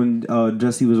time was when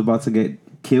Jesse was about to get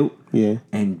killed. Yeah.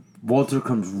 And Walter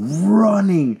comes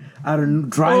running out of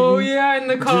driving. Oh, yeah, in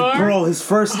the car. Bro, his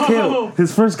first kill.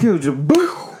 His first kill. Just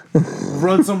boop.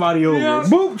 Run somebody over. Yeah.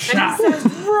 Boop. Shot. And he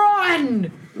says,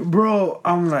 run. Bro,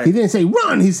 I'm like... He didn't say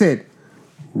run. He said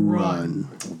run.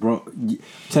 Bro,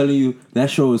 telling you, that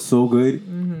show is so good.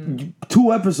 Mm-hmm.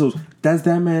 2 episodes. That's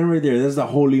that man right there. That's the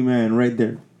holy man right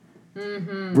there.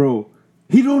 Mm-hmm. Bro,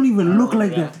 he don't even look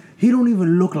like that. He don't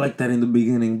even look like that in the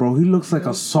beginning, bro. He looks like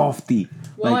a softie.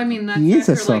 Well, like, I mean, that's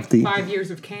after like 5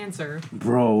 years of cancer.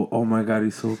 Bro, oh my God,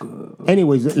 he's so good.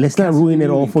 Anyways, let's not ruin it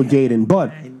all for Jaden.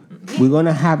 But we're going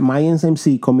to have Mayans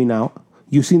MC coming out.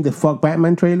 You seen the Fuck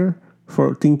Batman trailer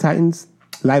for Teen Titans?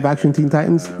 Live action Teen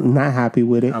Titans? Not happy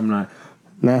with it. I'm not.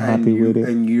 Not happy with it.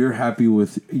 And you're happy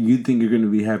with... You think you're going to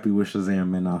be happy with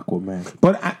Shazam and Aquaman.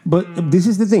 But this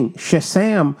is the thing.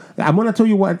 Shazam... I'm going to tell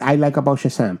you what I like about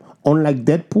Shazam. Unlike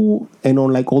Deadpool and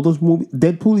unlike all those movies,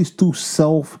 Deadpool is too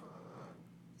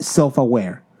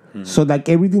self-aware. Mm-hmm. So like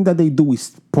everything that they do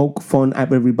is poke fun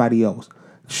at everybody else.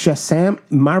 Shazam...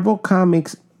 Marvel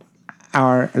Comics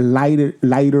are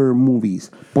lighter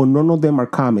movies. But none of them are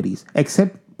comedies.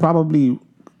 Except probably...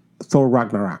 Thor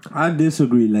Ragnarok. I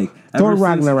disagree. Like Thor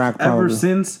Ragnarok. Ever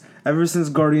since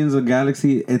Guardians of the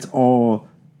Galaxy, it's all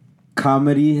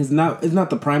comedy is not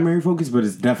the primary focus, but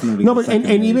it's definitely No, the but and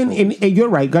secondary even focus. and you're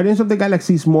right. Guardians of the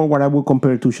Galaxy is more what I would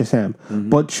compare to Shazam.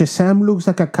 But Shazam looks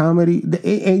like a comedy.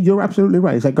 And you're absolutely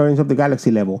right. It's like Guardians of the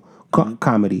Galaxy level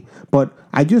comedy. But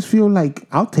I just feel like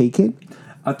I'll take it.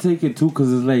 I'll take it too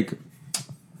because it's like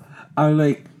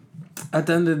at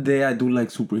the end of the day, I do like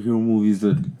superhero movies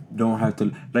that don't have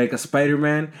to like a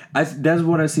Spider-Man. That's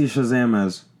what I see Shazam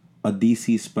as, a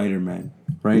DC Spider-Man,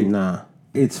 right? Nah.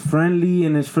 It's friendly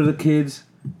and it's for the kids.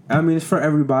 I mean, it's for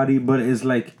everybody, but it's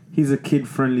like he's a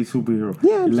kid-friendly superhero.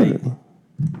 Yeah, absolutely. Like,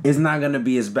 it's not gonna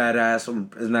be as badass or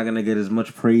it's not gonna get as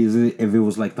much praise if it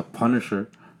was like the Punisher.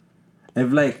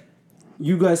 If like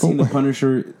you guys seen the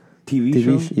Punisher TV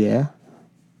show? Yeah.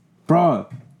 Bro,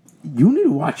 you need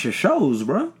to watch your shows,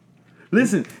 bro.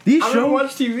 Listen, these I shows. don't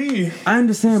watch TV. I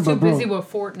understand, Too but bro, busy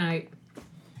with Fortnite.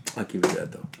 I'll give you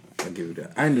that though. I'll give you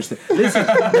that. I understand. Listen,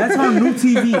 that's our new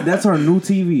TV. That's our new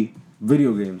TV.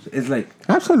 Video games. It's like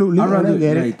Absolutely. I'd rather I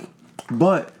get it. like,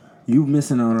 but you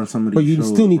missing out on some of these. But you shows,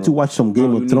 still need bro. to watch some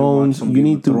Game Bro, of you need to watch Thrones. some You Game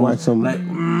need of to Thrones. watch some Like,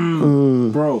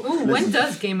 bro. When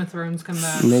does Game of Thrones come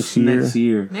back? next year. Next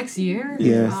year. Next year?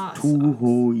 Yeah. Ah, 2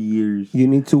 whole years. You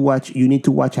need to watch. You need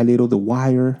to watch a little The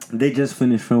Wire. They just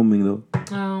finished filming though,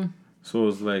 oh. so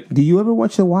it's like. Do you ever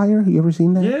watch The Wire? You ever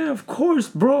seen that? Yeah, of course,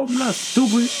 bro. I'm not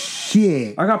stupid.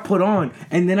 Shit. I got put on,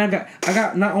 and then I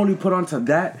got not only put on to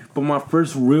that, but my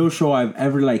first real show I've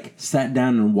ever like sat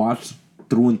down and watched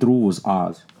through and through was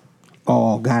Oz.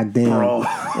 Oh goddamn. Bro,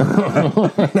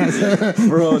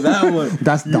 bro, that one.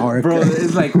 That's dark. Bro,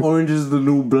 it's like Orange is the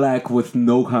New Black with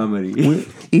no comedy.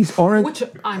 Is Orange? Which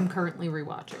I'm currently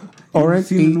rewatching. Orange.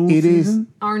 seen the new It is.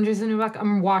 season? Orange is the New Black.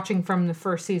 I'm watching from the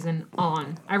first season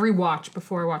on. I rewatch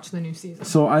before I watch the new season.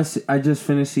 So I just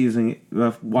finished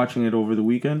watching it over the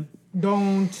weekend.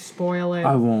 Don't spoil it.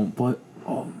 I won't, but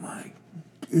oh my,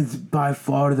 it's by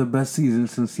far the best season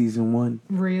since season 1.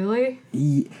 Really?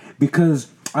 Because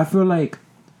I feel like.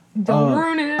 Don't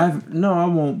ruin it. No, I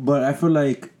won't. But I feel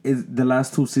like the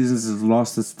last 2 seasons has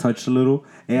lost its touch a little.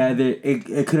 Yeah,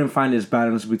 it couldn't find its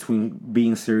balance between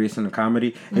being serious and a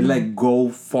comedy. It like go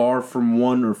far from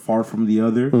one or far from the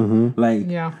other. Like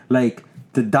like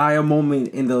the dire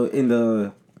moment in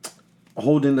the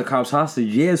holding the cops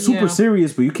hostage. Yeah, it's super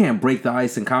serious, but you can't break the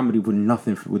ice in comedy with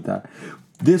nothing with that.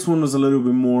 This one was a little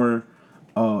bit more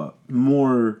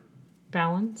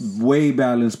Balance. way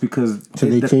balanced because So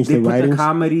they changed the put writers. the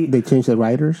comedy. They changed the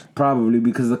writers. Probably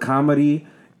because the comedy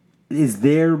is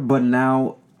there, but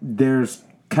now there's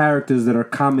characters that are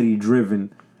comedy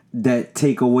driven that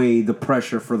take away the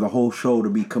pressure for the whole show to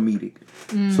be comedic.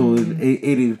 So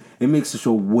it makes the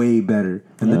show way better,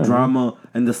 and the drama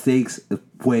and the stakes is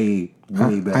way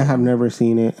better. I have never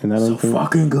seen it, and I don't so think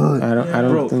fucking good. I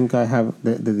don't Bro, think I have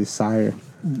the desire.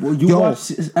 when you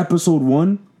watch episode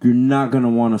 1, you're not gonna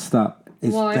want to stop.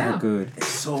 It's that good. It's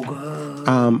so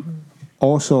good.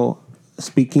 Also,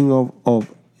 speaking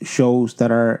of shows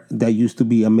that used to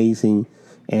be amazing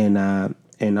and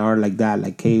are like that,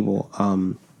 like cable.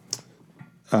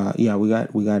 Yeah, we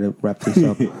got to wrap this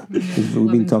up.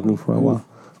 We've been talking for a while.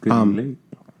 Late.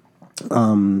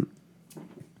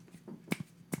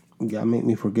 Yeah, make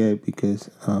me forget because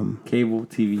Cable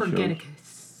TV show.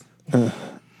 Forgeticus.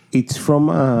 it's from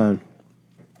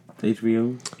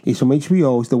HBO. It's from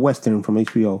HBO. It's the Western from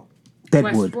HBO.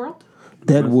 Deadwood. Westworld?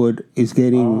 Deadwood is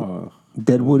getting.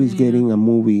 Deadwood is getting a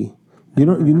movie. You're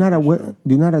not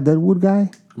a Deadwood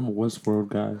guy. I'm a Westworld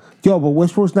guy. Yo, but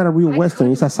Westworld's not a real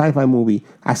Western. It's a sci-fi movie.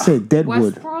 I said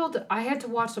Deadwood. Westworld, I had to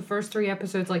watch the first 3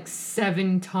 episodes like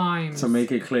 7 times. To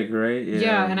make it click, right?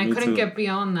 Yeah, and I me couldn't too. get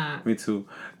beyond that. Me too.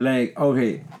 Like,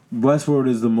 okay, Westworld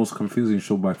is the most confusing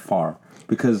show by far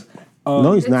because.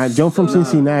 No, it's not. John from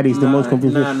Cincinnati is the most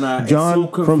confusing. Nah. John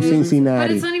It's so from confusing. But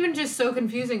Cincinnati. it's not even just so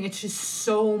confusing, it's just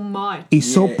so much.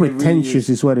 It's so Yeah, it really pretentious,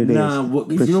 is what it is. Nah,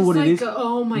 you know what it It's is? like,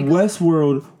 oh my God.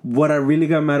 Westworld. What I really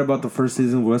got mad about the first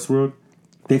season of Westworld,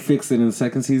 they fixed it in the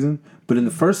second season. But in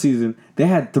the first season, they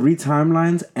had 3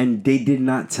 timelines, and they did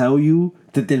not tell you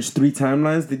that there's 3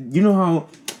 timelines. You know how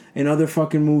in other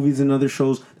fucking movies and other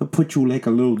shows they'll put you like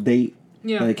a little date,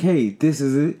 like, hey, this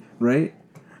is it, right?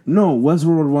 No,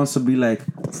 Westworld wants to be like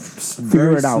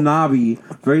very it out.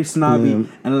 very snobby,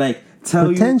 and like tell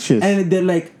Pretentious. you, and then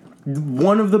like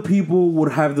one of the people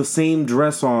would have the same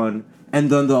dress on,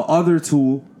 and then the other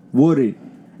 2 wouldn't,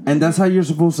 and that's how you're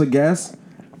supposed to guess.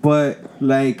 But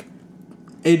like,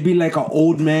 it'd be like an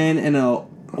old man and a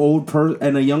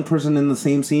young person in the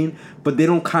same scene, but they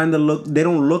don't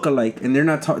look alike, and they're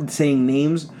not saying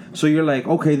names. So you're like,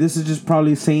 okay, this is just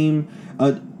probably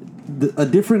a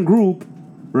different group.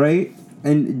 Right?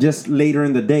 And just later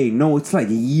in the day. No, it's like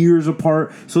years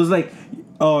apart. So it's like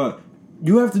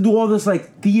you have to do all this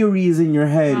like theories in your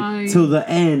head till the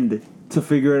end to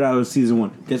figure it out in season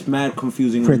 1. Gets mad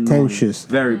confusing. Pretentious.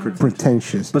 Very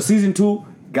pretentious. But season 2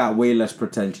 got way less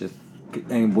pretentious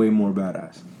and way more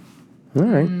badass. All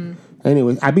right.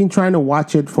 Anyways, I've been trying to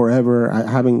watch it forever. I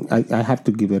have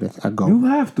to give it a go. You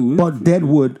have to. But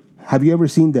Deadwood, have you ever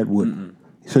seen Deadwood? Mm-mm.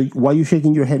 So why are you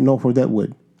shaking your head no for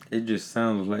Deadwood? It just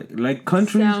sounds like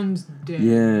country. Sounds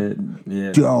dead.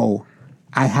 Yeah. Joe,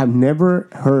 I have never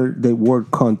heard the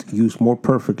word cunt used more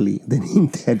perfectly than in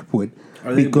Deadwood.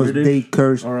 Because they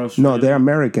curse. No, they're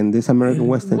American. This American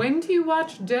Western. When do you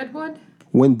watch Deadwood?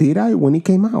 When did I? When it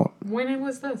came out. When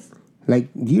was this? Like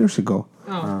years ago.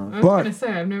 Oh, I was going to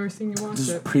say, I've never seen you watch this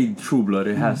it. This is pre-True Blood.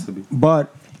 It has to be.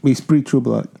 But it's pre-True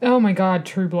Blood. Oh my God,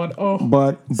 True Blood. Oh.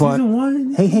 But season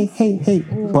 1. Hey.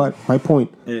 But my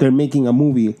point, they're making a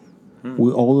movie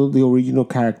with all of the original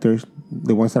characters,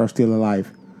 the ones that are still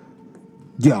alive.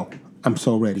 Yo, I'm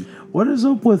so ready. What is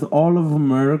up with all of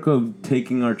America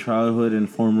taking our childhood and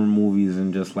former movies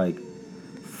and just like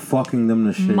fucking them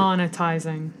to shit?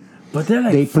 Monetizing. But they're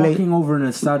like fucking over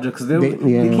nostalgia because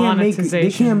they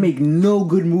can't make no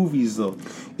good movies though.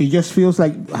 It just feels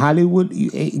like Hollywood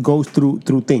it goes through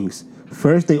things.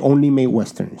 First, they only made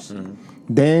westerns.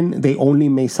 Then they only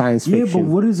made science fiction. Yeah, but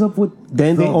what is up with?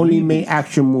 Then they only made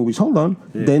action movies. Hold on.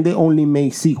 Yeah. Then they only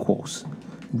made sequels.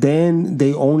 Then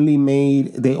they only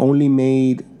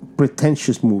made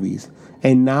pretentious movies.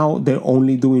 And now they're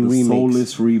only doing remakes.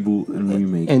 Soulless reboot and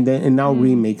remake. And now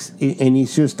remakes. And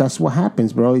it's just, that's what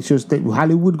happens, bro. It's just that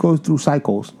Hollywood goes through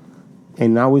cycles.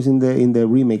 And now it's in the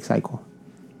remake cycle.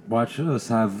 Watch us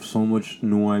have so much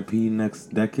new IP next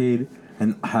decade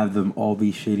and have them all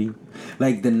be shitty.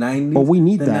 Like the 90s. But we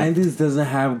need that. The 90s doesn't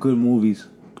have good movies.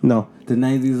 No. The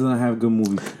 90s doesn't have good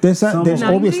movies. There's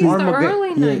obviously... The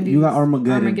early 90s. Yeah, you got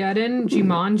Armageddon.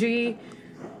 Jumanji.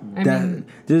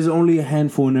 There's only a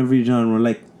handful in every genre,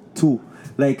 like 2.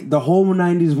 Like the whole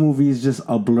 90s movie is just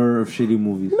a blur of shitty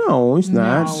movies. No, it's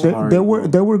not. There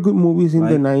were good movies in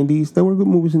the 90s. There were good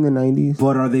movies in the 90s.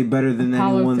 But are they better than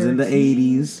any ones in the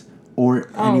 80s or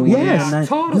anyone in the 90s?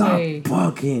 Totally. You're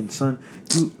fucking son.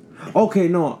 Okay,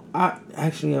 no. I'm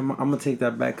gonna take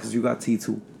that back because you got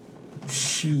T2.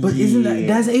 Shit. But isn't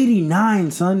that's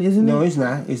 89, son? Isn't it? No, it's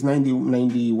not. It's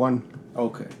 91.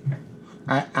 Okay.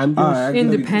 I'm just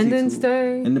Independence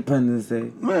Day. Independence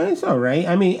Day. Well, it's all right.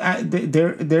 I mean,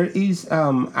 there is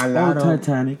a lot of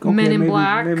Titanic. Okay, Men in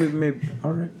Black. Maybe.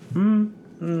 All right.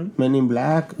 Men in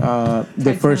Black.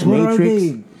 The first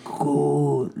Matrix.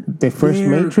 Good. The first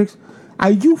Matrix.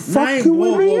 Are you fucking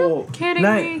with me? Kidding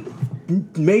me?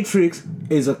 Matrix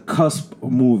is a cusp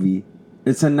movie.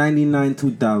 It's a 99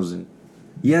 2000.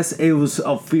 Yes, it was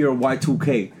a fear of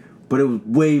Y2K, but it was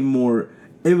way more.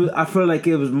 I feel like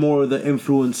it was more the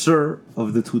influencer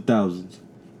of the 2000s.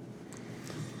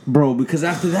 Bro, because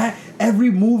after that, every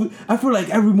movie... I feel like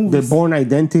every movie... The Bourne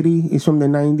Identity is from the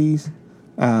 90s.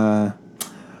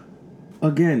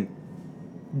 Again,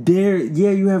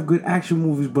 you have good action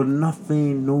movies, but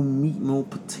nothing, no meat, no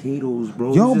potatoes,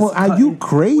 bro. Yo, but are you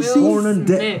crazy?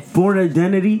 Bourne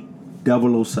Identity,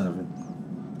 007.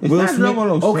 It's not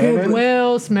 007. Okay,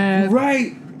 Will Smith.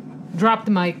 Right. Drop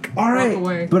the mic. All right. Walk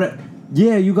away. But...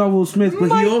 yeah, you got Will Smith,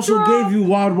 but he also gave you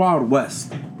Wild Wild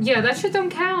West. Yeah, that shit don't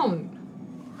count.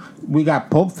 We got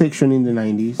Pulp Fiction in the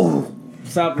 90s. Oh,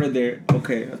 stop right there.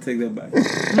 Okay, I'll take that back.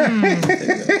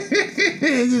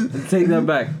 I'll take that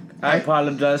back. I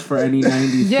apologize for any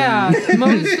 90s. Yeah,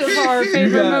 most of our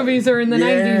favorite movies are in the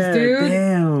 90s, dude.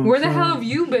 Damn. Where the hell have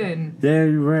you been? Yeah,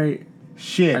 you're right.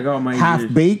 Shit. I got my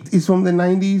Half Baked is from the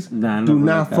 90s. Nah, do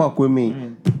not fuck with me.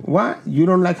 What? You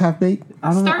don't like Half Baked?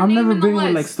 I've never been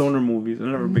with like stoner movies. I've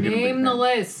never been. Name the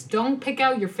list. Don't pick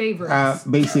out your favorites.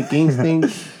 Basic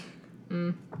Instinct.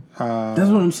 That's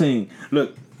what I'm saying.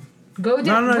 Look. Go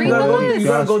down. Read the list. You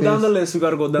gotta go down the list. You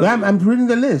gotta go down. I'm reading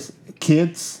the list.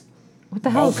 Kids. What the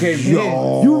hell? Okay,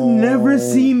 you've never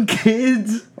seen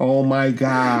Kids? Oh my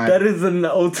god. That is an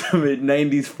ultimate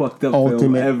 90s fucked up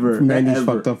film ever. 90s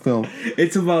fucked up film.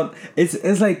 It's about it's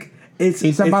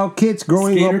about kids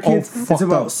growing up kids. It's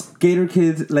about skater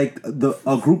kids, like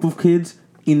a group of kids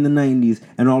in the 90s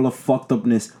and all the fucked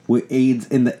upness with AIDS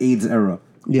in the AIDS era.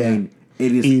 Yeah. And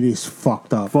it is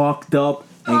fucked up. Fucked up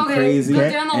and crazy. Go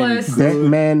down the list. That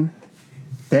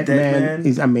man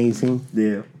is amazing.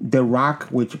 Yeah. The Rock,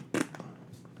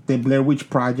 the Blair Witch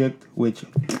Project,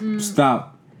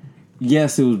 Stop.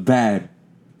 Yes, it was bad,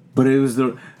 but it was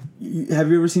the. Have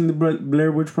you ever seen the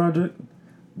Blair Witch Project?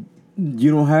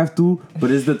 You don't have to, but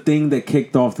it's the thing that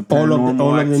kicked off the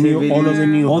paranormal activity. All of the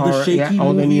new all horror, the shaky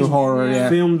all movies the new horror,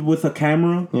 filmed with a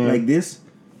camera like this.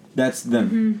 That's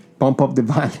them. Pump up the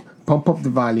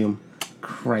volume.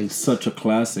 Christ. Such a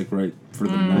classic, right? For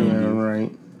the Yeah, 90s.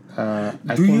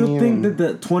 right. Do you think that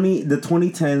the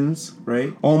 2010s,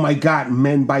 right? Oh my God,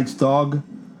 Man Bites Dog.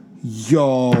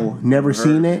 Yo, never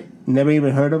seen it. Never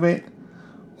even heard of it.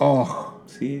 Oh.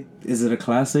 See, is it a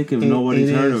classic if nobody's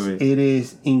heard of it? It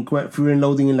is Fear and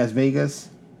Loathing in Las Vegas.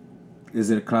 Is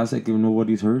it a classic if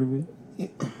nobody's heard of it?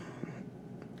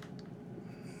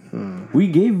 We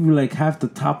gave you like half the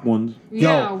top ones.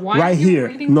 Yeah, Yo, why right are you here,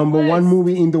 reading number the one list?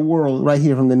 movie in the world, right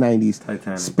here from the 90s.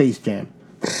 Titanic. Space Jam.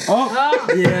 Oh,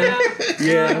 yeah.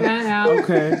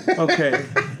 Okay.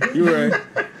 You're right.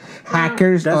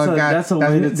 Hackers. That's a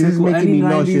way to this is tickle making any me 90s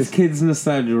nauseous. kids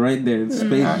nostalgia right there. It's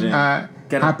Space Jam.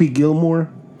 Happy Gilmore.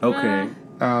 Okay.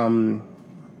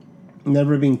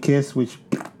 Never Been Kissed, which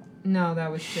No, that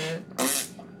was shit.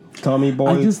 Tommy Boy.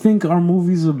 I just think our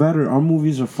movies are better. Our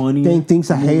movies are funny. 10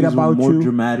 Things I Hate Movies are About more You.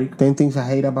 dramatic. 10 Things I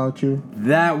Hate About You.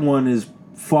 That one is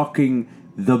fucking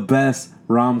the best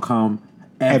rom-com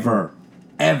ever.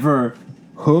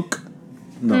 Hook.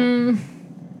 No.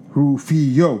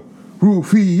 Rufio.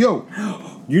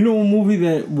 You know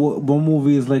one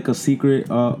movie is like a secret,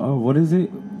 what is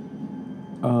it?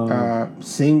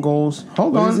 Singles.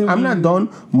 Hold What is on, it I'm when not you- done.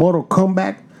 Mortal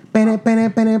Kombat.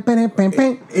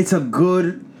 It's a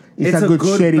good. It's a good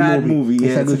shitty bad movie. movie.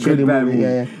 It's Yeah, a good shitty bad movie.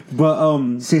 Yeah.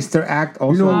 But Sister Act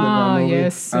also You know- a good Oh, movie.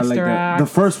 yes, I like Sister that. Act. The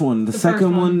first one, the The second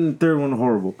first one, one. third one,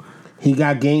 horrible. He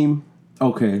Got Game.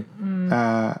 Okay.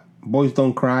 Boys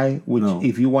Don't Cry, which No.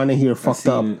 if you want to hear fucked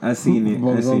up, I seen it.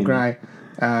 Boys Don't Cry.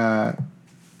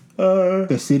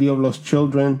 The City of Lost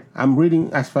Children. I'm reading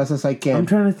as fast as I can. I'm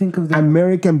trying to think of the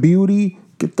American Beauty.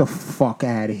 Get the fuck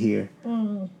out of here.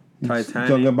 Talking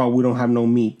Titanic. about We Don't Have No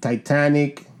Meat.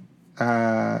 Titanic.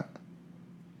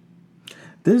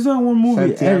 There's that one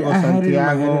movie. Santiago, I had it in my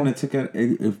head Santiago. and I took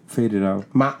it faded out.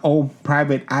 My Old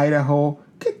Private Idaho.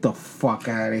 Get the fuck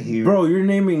out of here. Bro, you're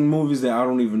naming movies that I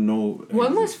don't even know.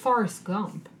 When was Forrest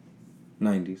Gump?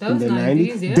 90s. That was the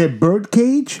 90s, yeah. The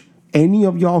Birdcage. Any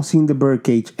of y'all seen The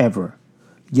Birdcage ever?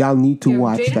 Y'all need to Yeah,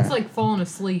 watch Jaden's that. like falling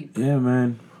asleep. Yeah,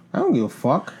 man. I don't give a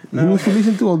fuck. You need to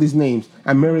listen to all these names.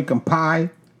 American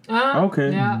Pie.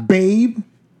 Okay. Yeah. Babe.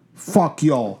 Fuck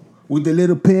y'all. With the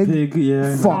little pig. Big,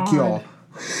 yeah. Fuck God. y'all.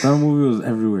 That movie was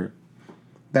everywhere.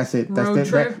 That's it. That's Road it.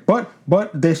 Trip.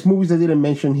 But there's movies I didn't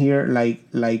mention here, like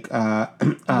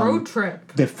Road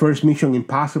Trip. the first Mission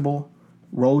Impossible,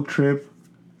 Road Trip,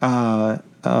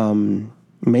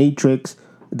 Matrix.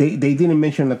 They didn't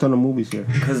mention a ton of movies here,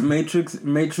 Because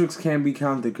Matrix can't be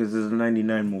counted because it's a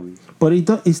 99 movie. but it's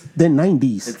the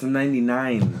 90s. It's a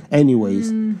 99.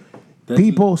 Anyways, That's-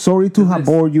 people, sorry to have That's-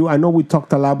 bored you. I know we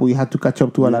talked a lot, but we had to catch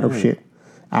up to a lot of Yeah. shit.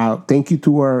 Thank you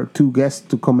to our two guests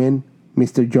to come in,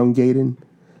 Mr. John Jaden,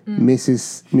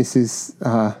 Mrs.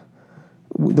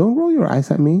 Don't roll your eyes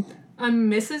at me,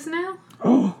 I'm Mrs. now?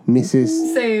 Mrs.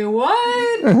 Say what?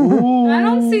 I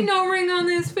don't see no ring on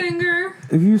this finger.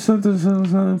 If you something,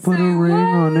 put Say a ring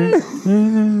on it.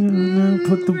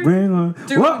 Put the ring on.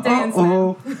 Do it dancing.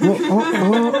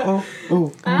 I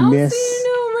don't Miss- see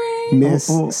no ring. Miss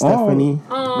Stephanie.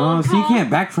 No, so you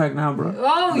can't backtrack now, bro.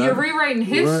 Oh, you're rewriting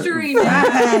history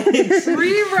now.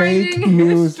 Rewriting Fake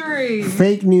news. history.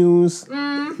 Fake news.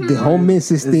 The whole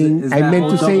Mrs. thing. Is I that meant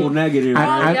to whole say. double negative,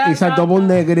 right? Yeah, It's a yeah, double yeah.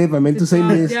 negative. I meant to say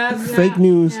Miss. Fake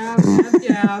news. Yeah,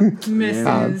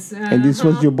 Mrs. And this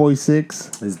was your boy Six.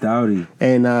 It's Dowdy.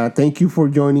 And thank you for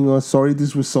joining us. Sorry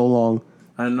this was so long.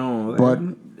 I know. But-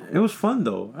 it was fun,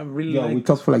 though. I really Yo, we liked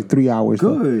talked for like 3 hours.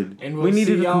 though. Good. And we'll we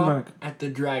needed see to come y'all back. at the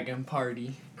dragon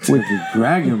party. With the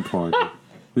dragon party.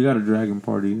 We got a dragon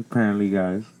party, apparently,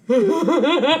 guys. Tell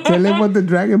them what the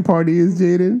dragon party is,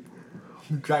 Jaden.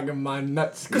 Dragging my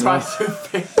nuts across your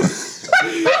face.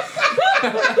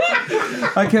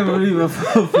 I can't believe I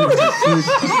fell for this.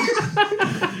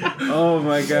 Oh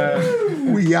my god.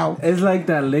 We out. It's like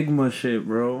that Ligma shit,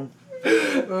 bro.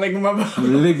 Like my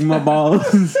Ligma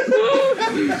balls.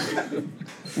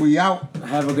 We out.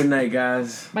 Have a good night,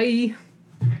 guys. Bye.